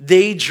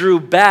 they drew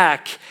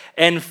back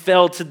and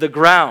fell to the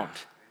ground.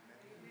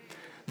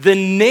 The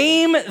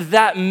name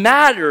that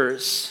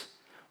matters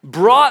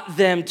brought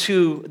them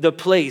to the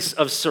place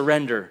of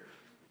surrender.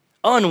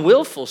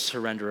 Unwillful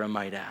surrender, I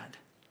might add.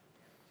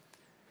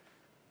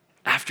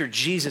 After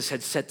Jesus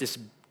had set this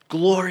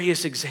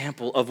glorious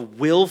example of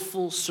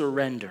willful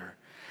surrender,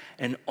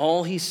 and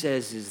all he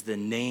says is the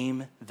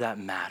name that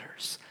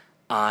matters,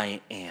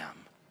 I am.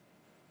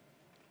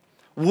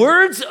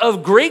 Words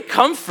of great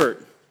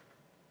comfort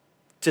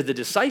to the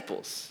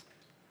disciples.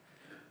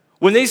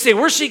 When they say,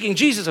 we're seeking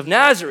Jesus of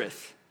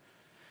Nazareth,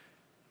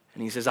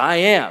 and he says, I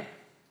am,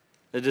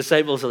 the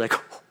disciples are like,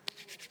 oh,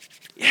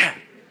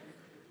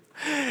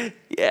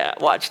 yeah,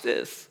 watch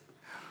this.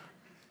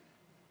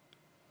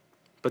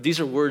 But these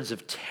are words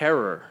of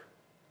terror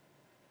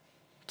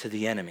to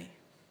the enemy.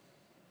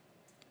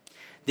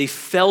 They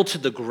fell to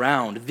the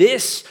ground.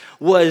 This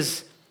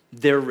was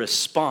their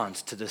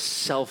response to the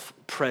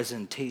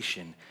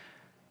self-presentation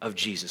of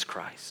Jesus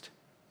Christ.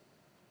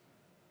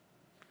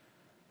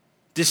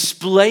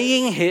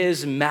 Displaying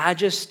his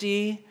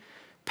majesty,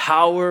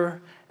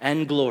 power,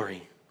 and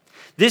glory.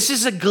 This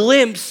is a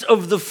glimpse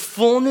of the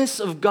fullness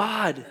of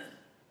God.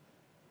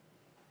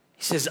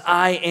 He says,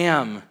 I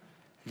am.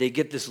 They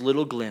get this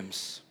little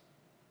glimpse.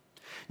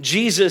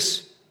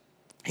 Jesus,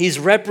 he's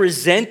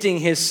representing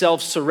his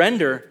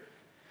self-surrender,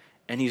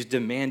 and he's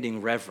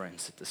demanding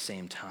reverence at the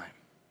same time,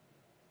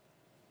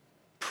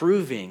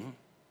 proving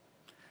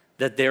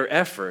that their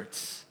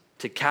efforts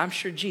to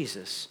capture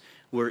Jesus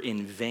were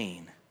in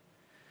vain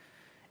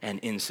and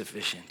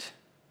insufficient.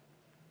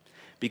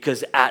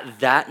 Because at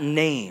that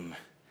name,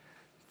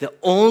 the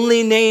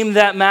only name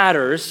that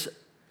matters,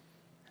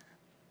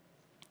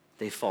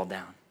 they fall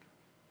down.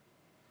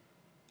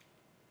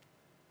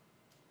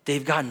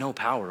 They've got no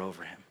power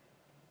over him.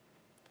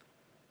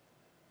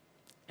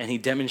 And he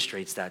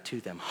demonstrates that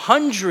to them.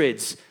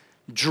 Hundreds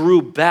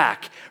drew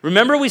back.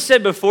 Remember we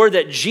said before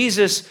that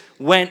Jesus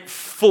went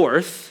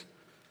forth.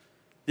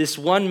 This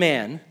one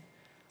man,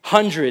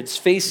 hundreds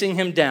facing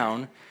him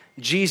down.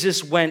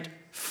 Jesus went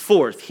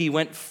forth. He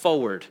went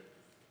forward.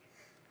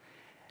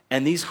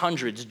 And these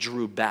hundreds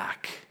drew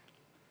back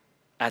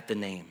at the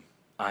name,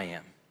 I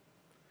am.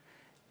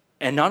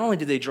 And not only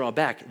did they draw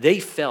back, they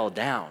fell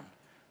down.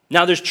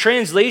 Now, there's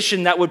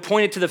translation that would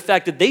point it to the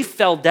fact that they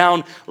fell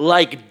down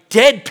like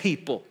dead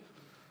people.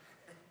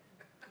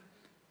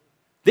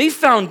 They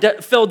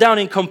fell down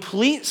in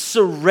complete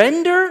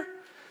surrender,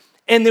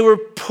 and they were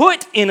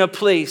put in a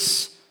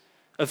place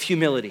of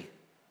humility.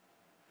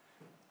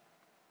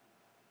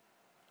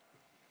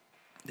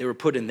 They were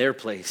put in their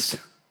place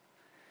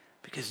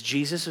because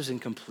Jesus was in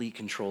complete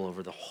control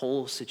over the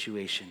whole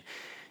situation.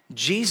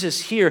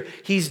 Jesus here,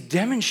 he's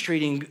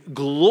demonstrating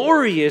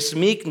glorious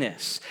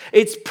meekness.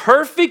 It's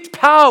perfect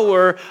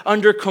power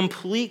under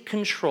complete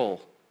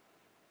control.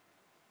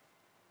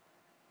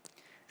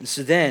 And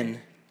so then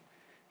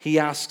he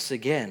asks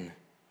again,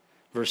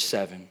 verse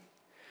 7,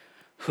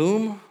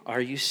 whom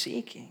are you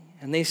seeking?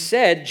 And they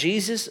said,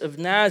 Jesus of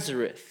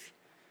Nazareth.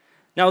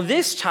 Now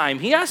this time,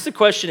 he asked the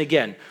question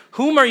again,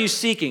 whom are you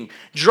seeking?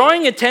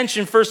 Drawing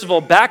attention, first of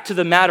all, back to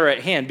the matter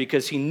at hand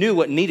because he knew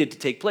what needed to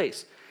take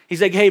place.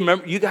 He's like, hey,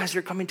 remember, you guys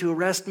are coming to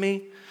arrest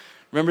me?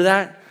 Remember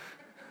that?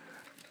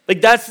 Like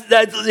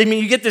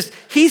you get this,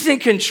 he's in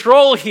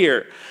control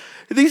here.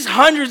 These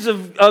hundreds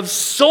of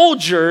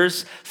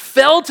soldiers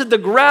fell to the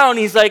ground.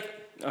 He's like,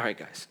 all right,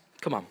 guys,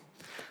 come on.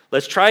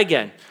 Let's try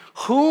again.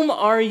 Whom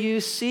are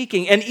you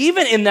seeking? And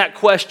even in that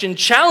question,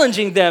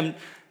 challenging them,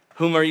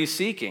 whom are you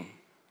seeking?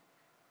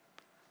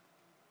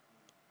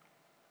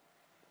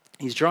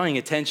 He's drawing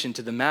attention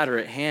to the matter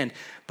at hand,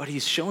 but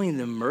he's showing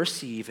them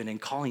mercy even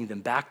and calling them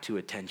back to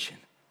attention.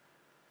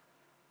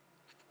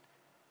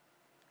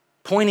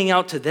 pointing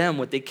out to them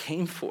what they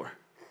came for.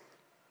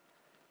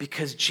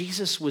 Because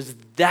Jesus was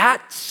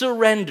that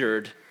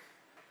surrendered,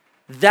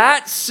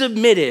 that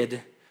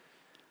submitted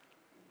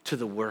to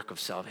the work of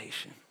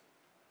salvation.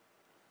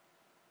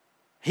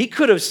 He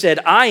could have said,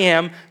 I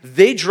am,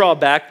 they draw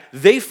back,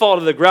 they fall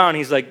to the ground.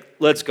 He's like,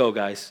 let's go,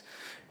 guys.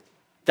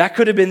 That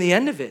could have been the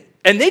end of it.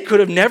 And they could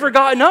have never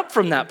gotten up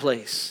from that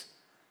place.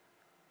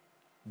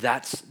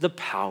 That's the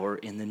power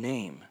in the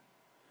name,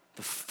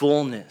 the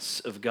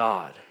fullness of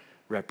God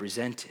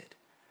represented.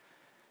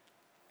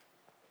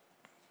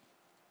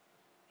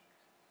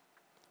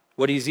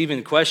 What he's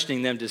even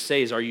questioning them to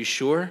say is, are you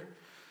sure?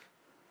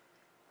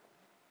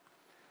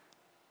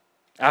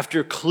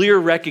 After clear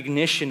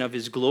recognition of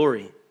his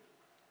glory.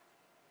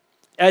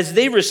 As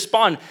they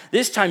respond,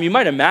 this time you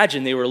might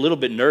imagine they were a little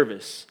bit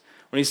nervous.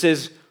 When he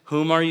says,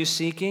 whom are you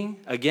seeking?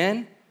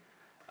 Again,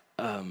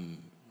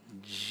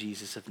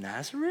 Jesus of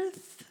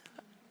Nazareth?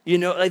 You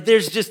know, like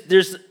this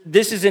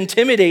is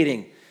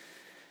intimidating.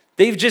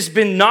 They've just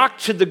been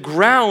knocked to the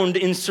ground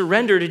in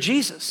surrender to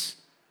Jesus.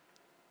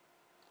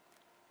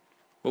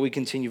 Well, we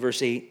continue,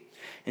 verse 8.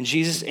 And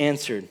Jesus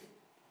answered,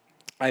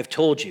 I have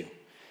told you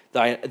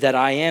that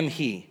I am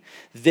he.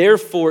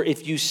 Therefore,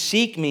 if you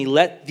seek me,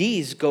 let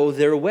these go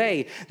their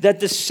way,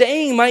 that the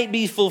saying might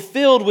be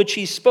fulfilled which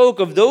he spoke,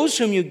 of those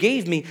whom you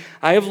gave me,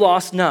 I have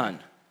lost none.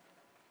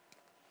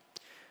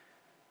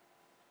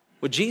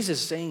 What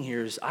Jesus is saying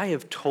here is, I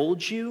have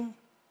told you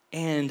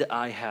and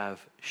I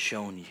have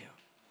shown you.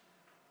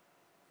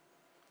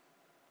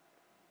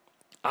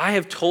 I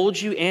have told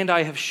you and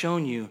I have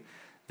shown you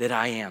that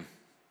I am.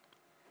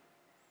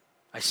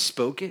 I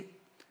spoke it.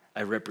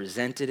 I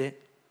represented it.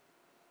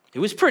 It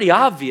was pretty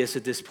obvious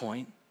at this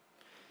point.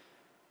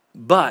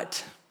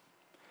 But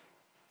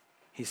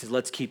he said,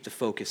 let's keep the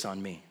focus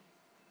on me.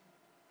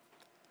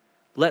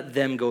 Let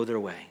them go their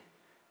way.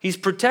 He's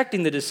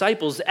protecting the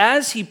disciples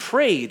as he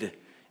prayed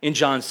in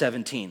John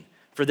 17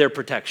 for their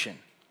protection.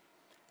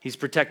 He's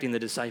protecting the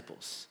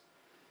disciples.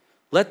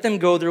 Let them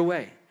go their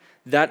way,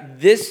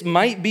 that this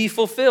might be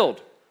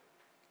fulfilled,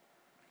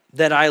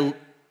 that I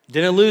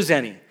didn't lose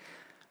any,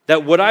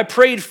 that what I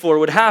prayed for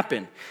would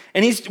happen.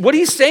 And what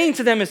he's saying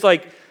to them is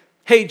like,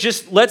 hey,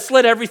 just let's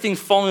let everything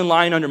fall in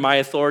line under my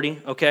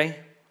authority, okay?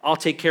 I'll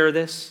take care of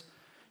this.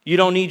 You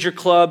don't need your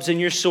clubs and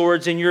your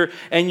swords and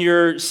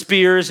your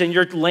spears and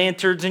your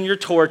lanterns and your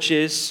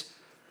torches.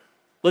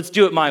 Let's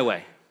do it my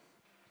way.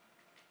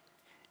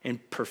 In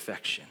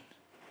perfection,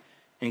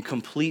 in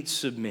complete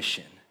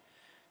submission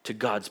to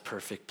God's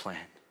perfect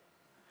plan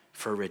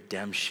for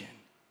redemption,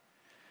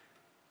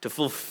 to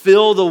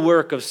fulfill the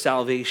work of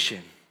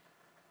salvation.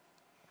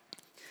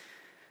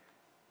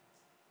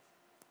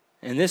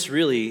 And this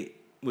really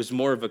was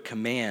more of a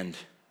command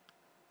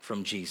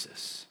from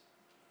Jesus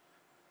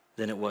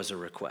than it was a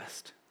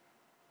request.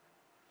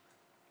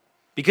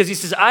 Because he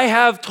says, I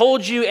have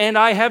told you and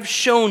I have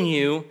shown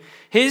you.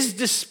 His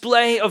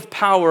display of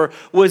power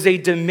was a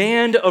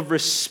demand of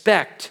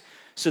respect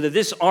so that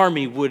this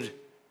army would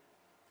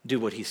do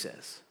what he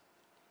says.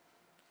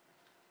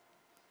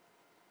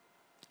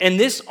 And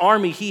this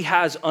army he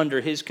has under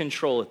his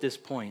control at this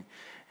point.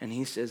 And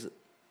he says,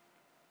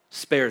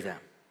 spare them.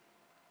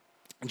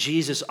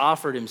 Jesus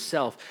offered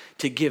himself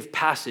to give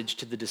passage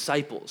to the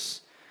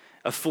disciples,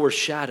 a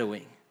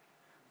foreshadowing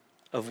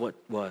of what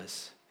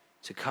was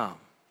to come.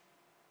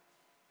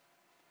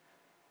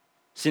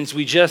 Since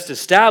we just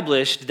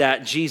established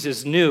that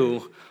Jesus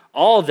knew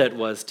all that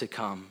was to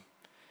come,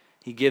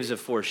 he gives a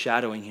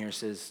foreshadowing here,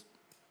 says,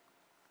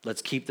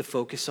 let's keep the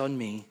focus on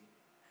me.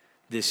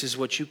 This is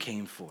what you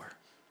came for.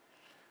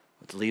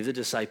 Let's leave the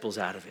disciples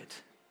out of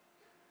it.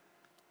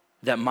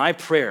 That my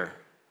prayer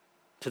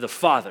to the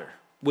Father,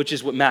 which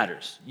is what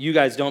matters. You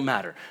guys don't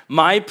matter.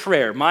 My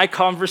prayer, my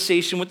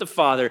conversation with the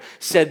Father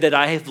said that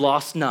I have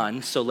lost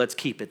none, so let's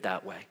keep it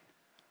that way.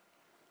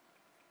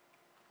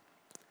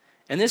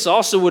 And this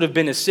also would have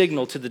been a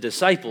signal to the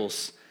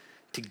disciples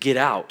to get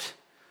out.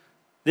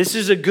 This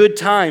is a good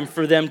time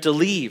for them to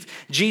leave.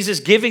 Jesus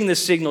giving the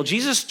signal.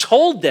 Jesus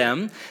told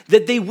them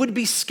that they would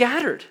be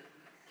scattered.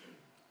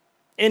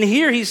 And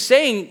here he's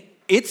saying,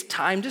 it's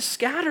time to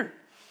scatter.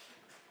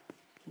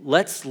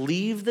 Let's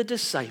leave the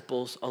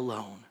disciples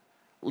alone.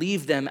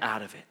 Leave them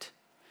out of it.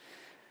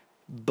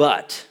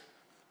 But,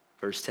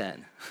 verse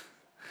 10,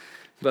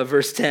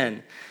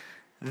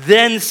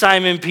 then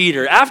Simon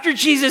Peter, after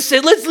Jesus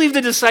said, let's leave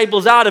the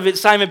disciples out of it,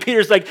 Simon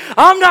Peter's like,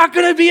 I'm not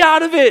going to be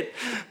out of it.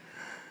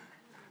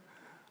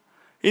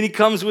 And he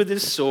comes with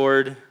his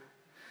sword.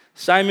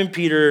 Simon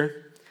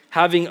Peter,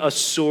 having a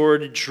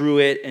sword, drew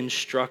it and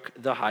struck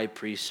the high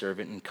priest's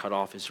servant and cut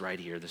off his right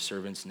ear. The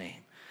servant's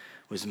name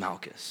was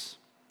Malchus.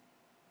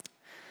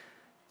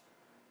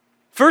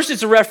 First,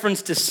 it's a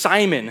reference to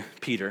Simon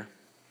Peter,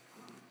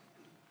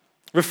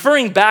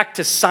 referring back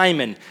to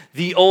Simon,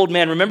 the old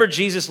man. Remember,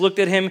 Jesus looked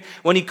at him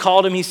when he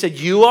called him. He said,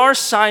 you are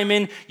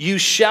Simon, you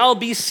shall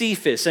be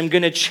Cephas. I'm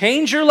going to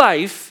change your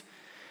life.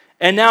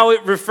 And now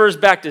it refers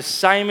back to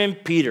Simon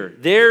Peter.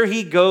 There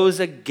he goes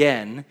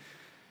again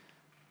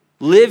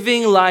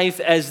living life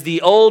as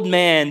the old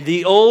man,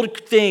 the old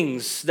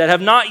things that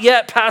have not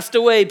yet passed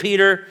away,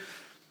 Peter.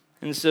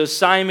 And so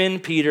Simon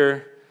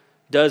Peter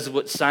does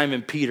what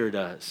Simon Peter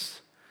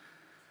does.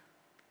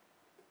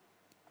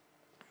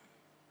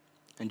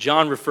 And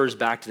John refers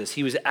back to this.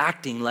 He was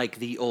acting like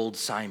the old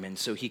Simon,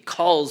 so he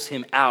calls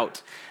him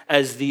out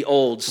as the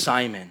old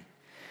Simon.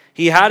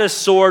 He had a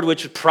sword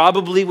which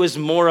probably was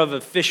more of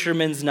a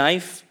fisherman's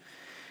knife.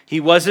 He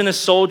wasn't a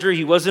soldier.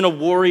 He wasn't a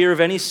warrior of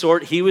any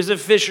sort. He was a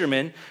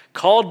fisherman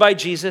called by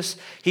Jesus.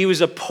 He was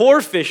a poor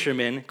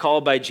fisherman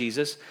called by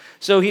Jesus.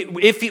 So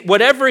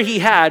whatever he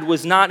had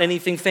was not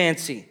anything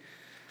fancy.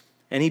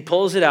 And he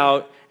pulls it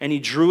out and he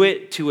drew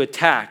it to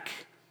attack.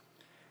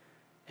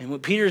 And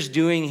what Peter's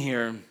doing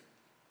here,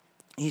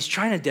 he's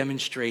trying to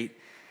demonstrate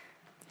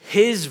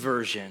his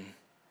version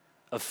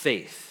of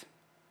faith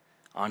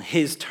on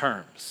his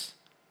terms.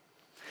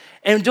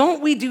 And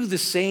don't we do the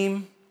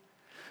same?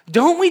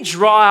 Don't we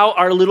draw out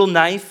our little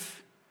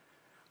knife?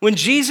 When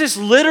Jesus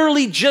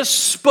literally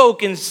just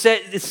spoke and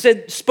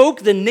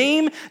spoke the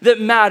name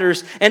that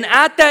matters, and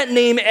at that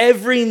name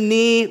every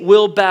knee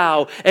will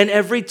bow and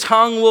every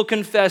tongue will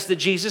confess that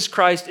Jesus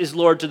Christ is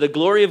Lord to the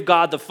glory of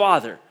God the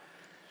Father.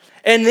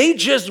 And they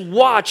just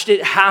watched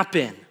it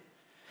happen.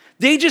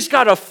 They just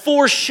got a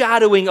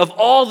foreshadowing of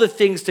all the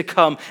things to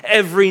come,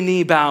 every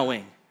knee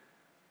bowing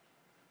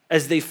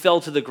as they fell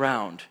to the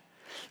ground.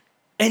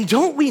 And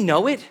don't we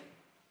know it?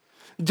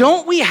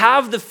 Don't we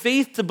have the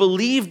faith to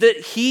believe that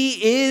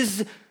he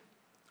is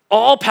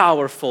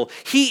all-powerful?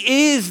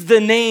 He is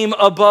the name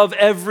above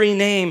every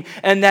name,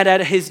 and that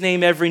at his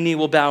name every knee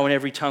will bow and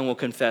every tongue will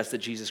confess that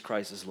Jesus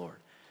Christ is Lord.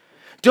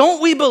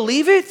 Don't we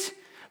believe it?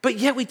 But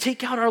yet we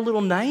take out our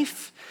little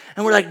knife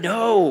and we're like,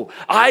 no,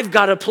 I've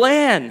got a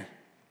plan.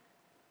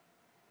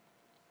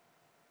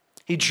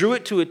 He drew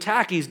it to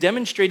attack. He's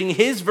demonstrating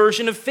his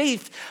version of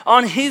faith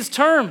on his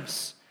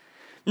terms.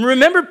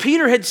 Remember,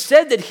 Peter had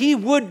said that he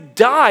would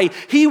die.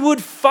 He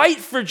would fight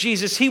for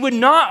Jesus. He would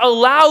not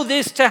allow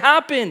this to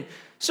happen.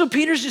 So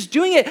Peter's just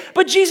doing it.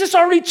 But Jesus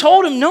already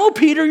told him, no,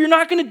 Peter, you're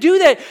not going to do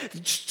that.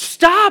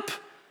 Stop.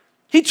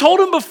 He told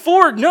him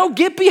before, no,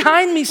 get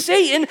behind me,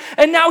 Satan.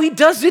 And now he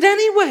does it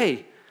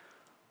anyway.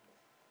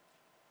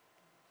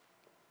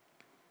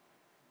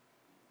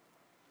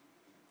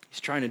 He's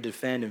trying to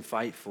defend and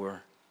fight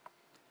for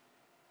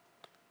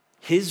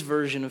his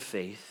version of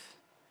faith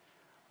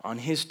on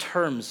his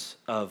terms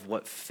of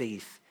what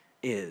faith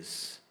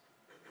is,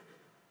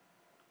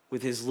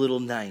 with his little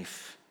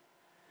knife.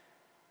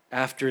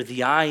 After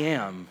the I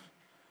am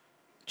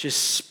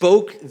just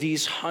spoke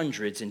these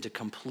hundreds into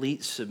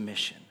complete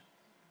submission,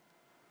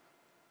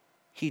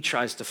 he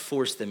tries to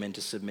force them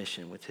into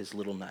submission with his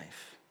little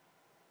knife.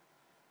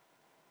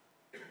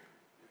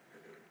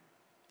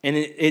 And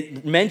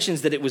it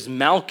mentions that it was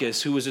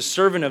Malchus, who was a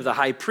servant of the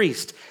high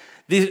priest.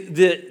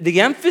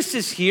 The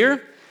emphasis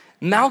here,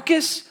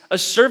 Malchus, a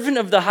servant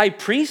of the high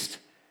priest,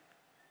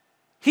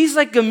 he's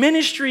like a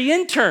ministry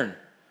intern.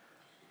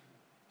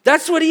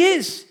 That's what he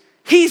is.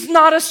 He's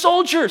not a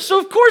soldier. So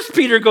of course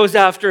Peter goes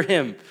after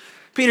him.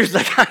 Peter's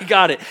like, I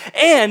got it.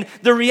 And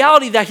the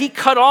reality that he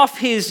cut off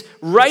his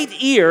right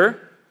ear,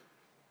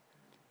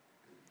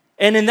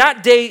 and in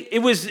that day, it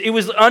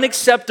was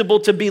unacceptable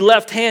to be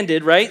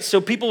left-handed, right?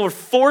 So people were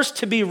forced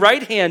to be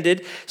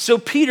right-handed. So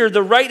Peter,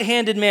 the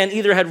right-handed man,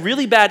 either had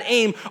really bad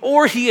aim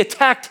or he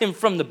attacked him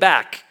from the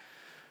back.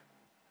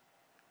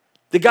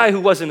 The guy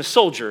who wasn't a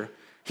soldier,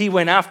 he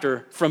went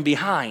after from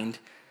behind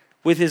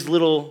with his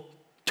little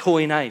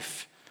toy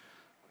knife.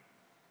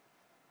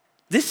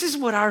 This is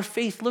what our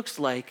faith looks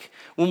like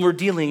when we're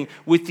dealing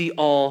with the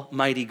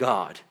Almighty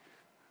God.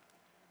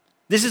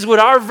 This is what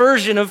our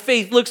version of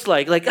faith looks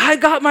like. Like, I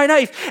got my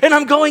knife and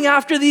I'm going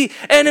after the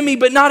enemy,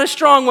 but not a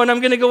strong one.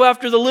 I'm going to go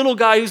after the little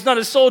guy who's not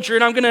a soldier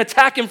and I'm going to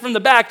attack him from the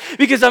back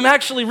because I'm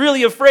actually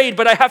really afraid,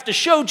 but I have to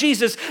show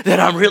Jesus that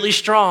I'm really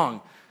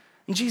strong.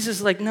 And Jesus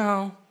is like,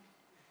 no,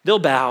 they'll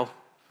bow.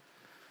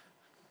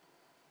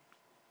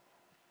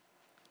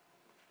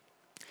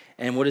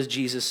 And what does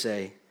Jesus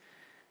say?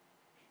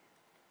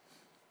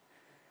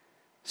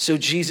 So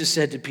Jesus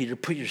said to Peter,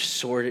 put your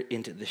sword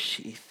into the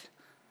sheath.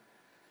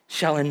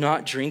 Shall I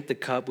not drink the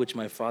cup which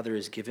my Father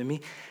has given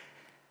me?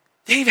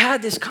 They've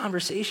had this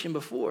conversation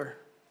before,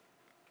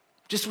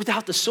 just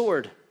without the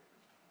sword.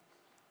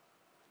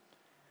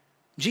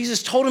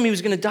 Jesus told him he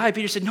was going to die.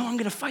 Peter said, no, I'm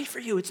going to fight for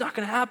you. It's not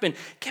going to happen.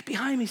 Get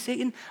behind me,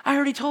 Satan. I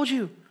already told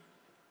you.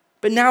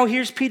 But now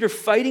here's Peter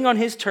fighting on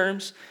his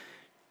terms,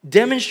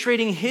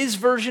 demonstrating his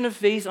version of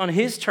faith on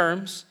his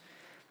terms.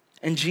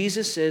 And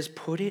Jesus says,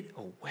 put it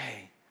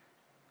away.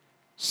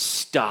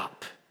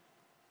 Stop.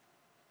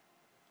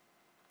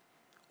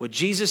 What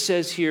Jesus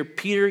says here,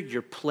 Peter,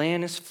 your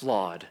plan is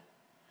flawed.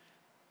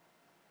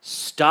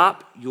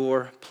 Stop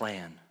your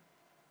plan.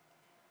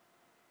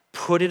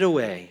 Put it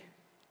away.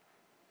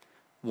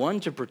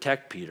 One, to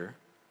protect Peter.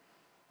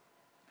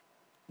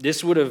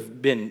 This would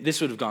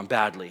have gone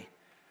badly.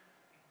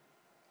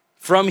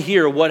 From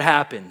here, what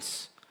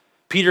happens?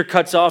 Peter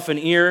cuts off an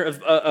ear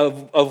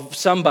of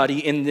somebody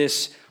in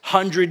this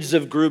hundreds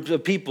of groups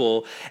of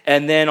people,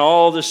 and then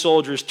all the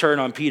soldiers turn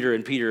on Peter,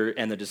 and Peter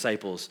and the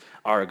disciples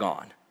are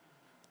gone.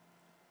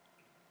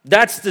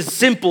 That's the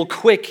simple,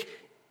 quick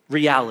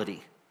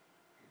reality.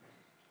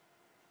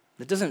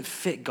 That doesn't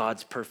fit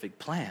God's perfect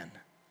plan.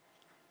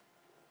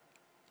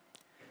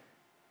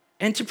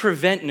 And to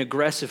prevent an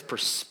aggressive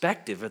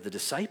perspective of the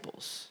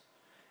disciples.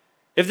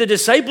 If the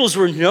disciples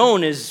were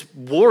known as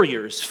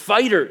warriors,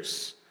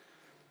 fighters,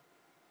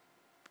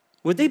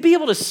 would they be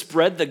able to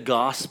spread the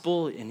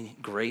gospel in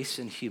grace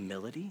and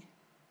humility?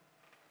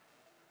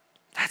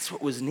 That's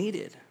what was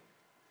needed.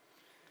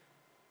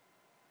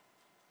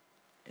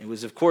 It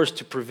was, of course,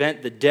 to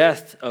prevent the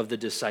death of the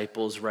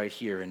disciples right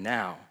here and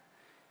now.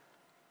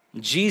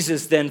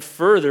 Jesus then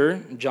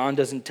further, John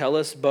doesn't tell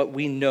us, but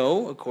we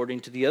know, according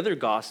to the other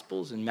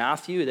Gospels in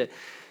Matthew, that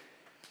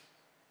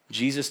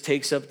Jesus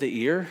takes up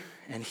the ear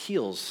and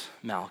heals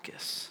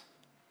Malchus.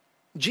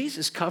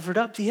 Jesus covered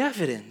up the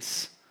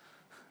evidence.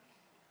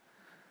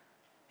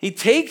 He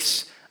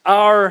takes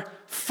our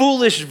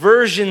foolish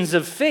versions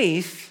of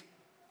faith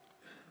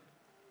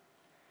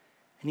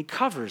and he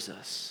covers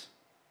us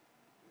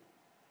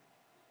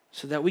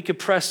so that we could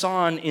press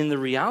on in the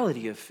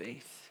reality of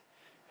faith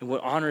and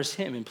what honors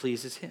him and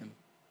pleases him.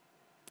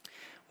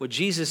 What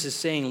Jesus is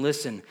saying,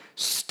 listen,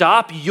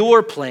 stop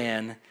your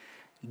plan,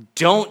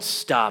 don't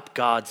stop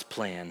God's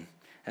plan.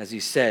 As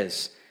he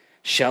says,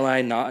 shall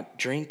I not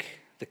drink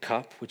the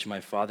cup which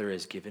my Father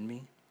has given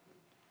me?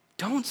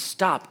 Don't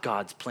stop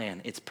God's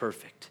plan, it's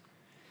perfect.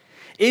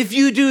 If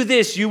you do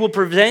this, you will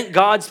prevent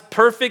God's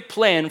perfect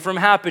plan from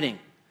happening.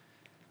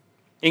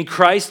 In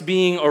Christ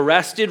being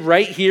arrested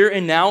right here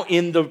and now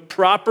in the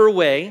proper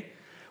way,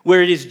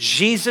 where it is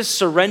Jesus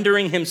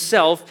surrendering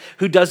himself,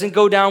 who doesn't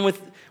go down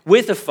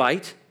with a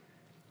fight,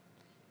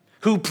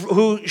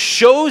 who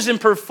shows and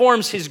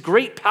performs his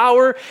great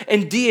power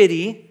and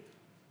deity,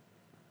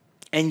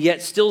 and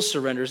yet still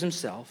surrenders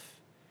himself,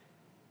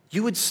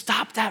 you would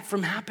stop that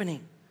from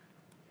happening.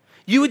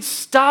 You would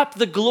stop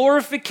the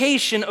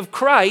glorification of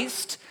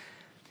Christ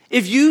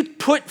if you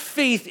put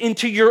faith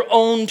into your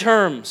own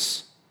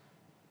terms.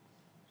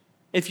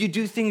 If you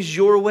do things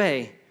your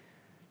way,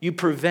 you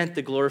prevent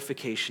the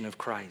glorification of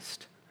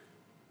Christ.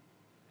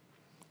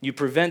 You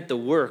prevent the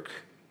work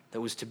that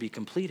was to be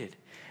completed,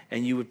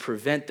 and you would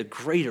prevent the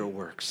greater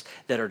works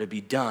that are to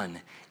be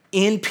done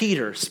in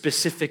Peter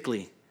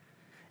specifically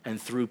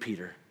and through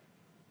Peter.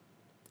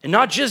 And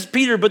not just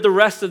Peter, but the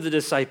rest of the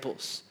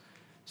disciples.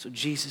 So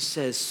Jesus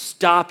says,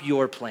 stop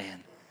your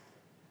plan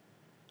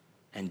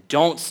and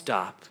don't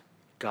stop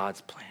God's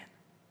plan.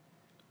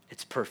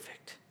 It's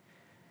perfect.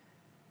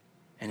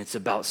 And it's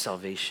about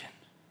salvation.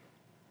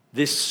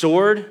 This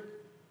sword,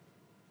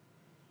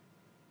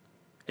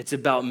 it's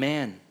about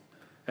man.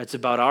 It's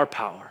about our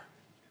power.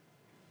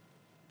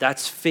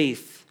 That's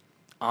faith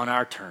on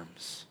our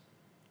terms.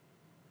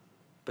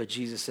 But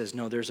Jesus says,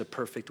 no, there's a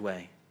perfect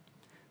way.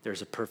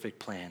 There's a perfect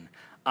plan.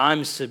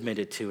 I'm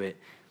submitted to it,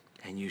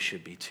 and you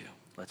should be too.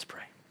 Let's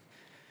pray.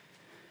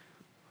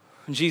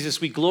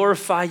 Jesus, we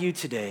glorify you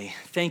today.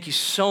 Thank you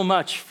so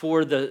much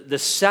for the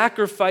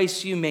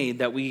sacrifice you made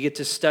that we get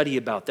to study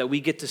about, that we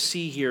get to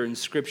see here in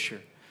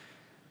Scripture.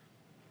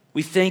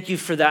 We thank you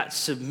for that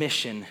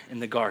submission in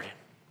the garden,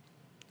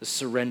 the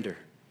surrender.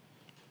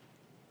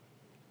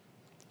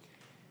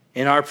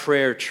 And our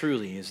prayer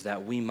truly is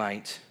that we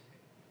might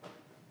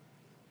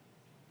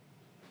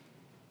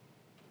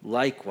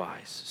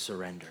likewise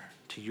surrender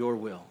to your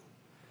will,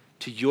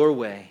 to your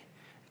way,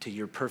 to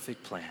your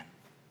perfect plan.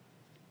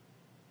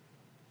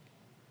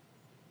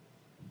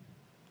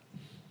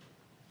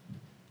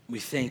 We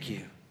thank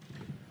you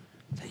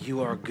that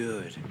you are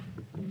good,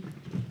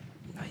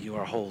 that you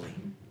are holy.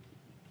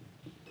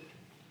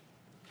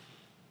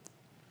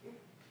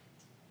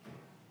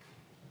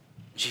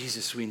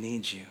 Jesus, we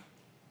need you.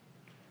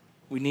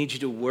 We need you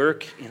to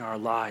work in our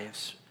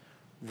lives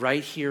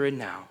right here and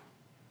now,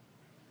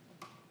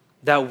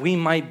 that we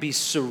might be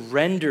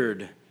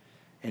surrendered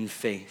in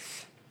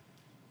faith.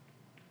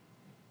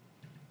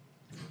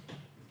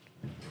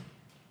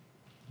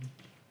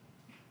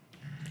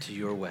 To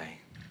your way.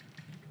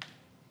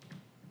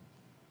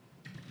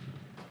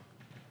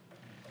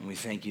 And we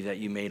thank you that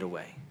you made a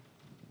way.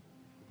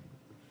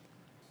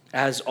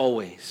 As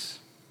always,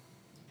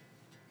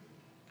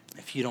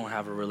 if you don't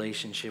have a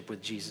relationship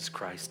with Jesus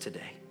Christ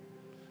today,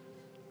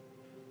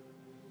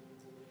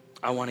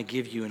 I want to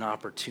give you an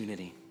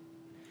opportunity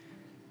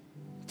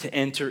to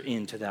enter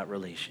into that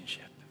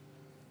relationship.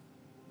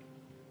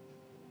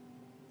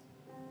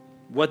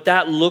 What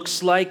that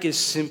looks like is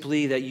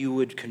simply that you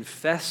would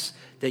confess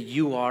that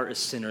you are a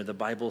sinner. The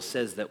Bible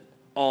says that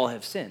all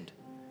have sinned.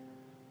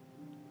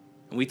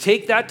 And we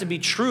take that to be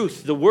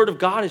truth. The Word of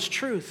God is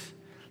truth.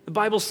 The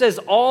Bible says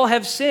all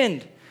have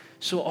sinned.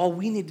 So all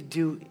we need to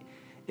do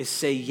is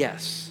say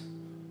yes.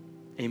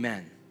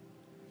 Amen.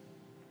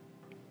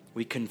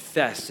 We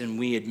confess and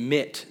we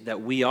admit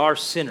that we are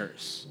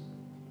sinners.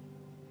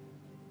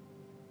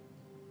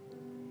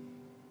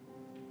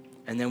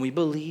 And then we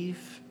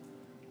believe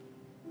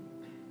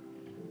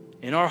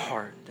in our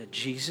heart that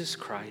Jesus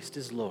Christ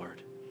is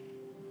Lord,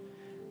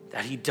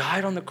 that he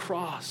died on the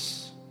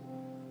cross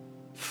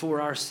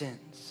for our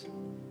sins,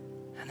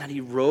 and that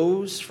he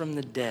rose from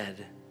the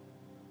dead,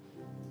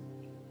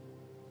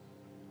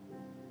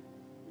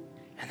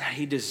 and that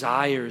he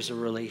desires a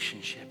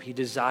relationship. He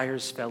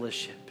desires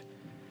fellowship.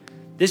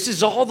 This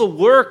is all the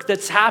work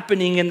that's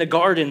happening in the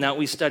garden that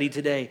we study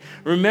today.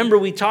 Remember,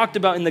 we talked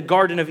about in the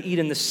Garden of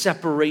Eden, the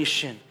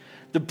separation,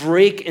 the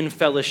break in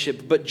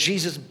fellowship, but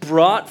Jesus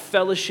brought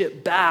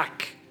fellowship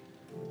back.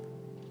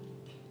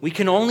 We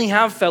can only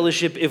have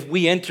fellowship if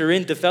we enter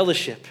into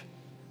fellowship.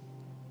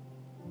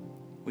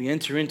 We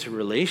enter into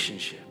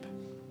relationship.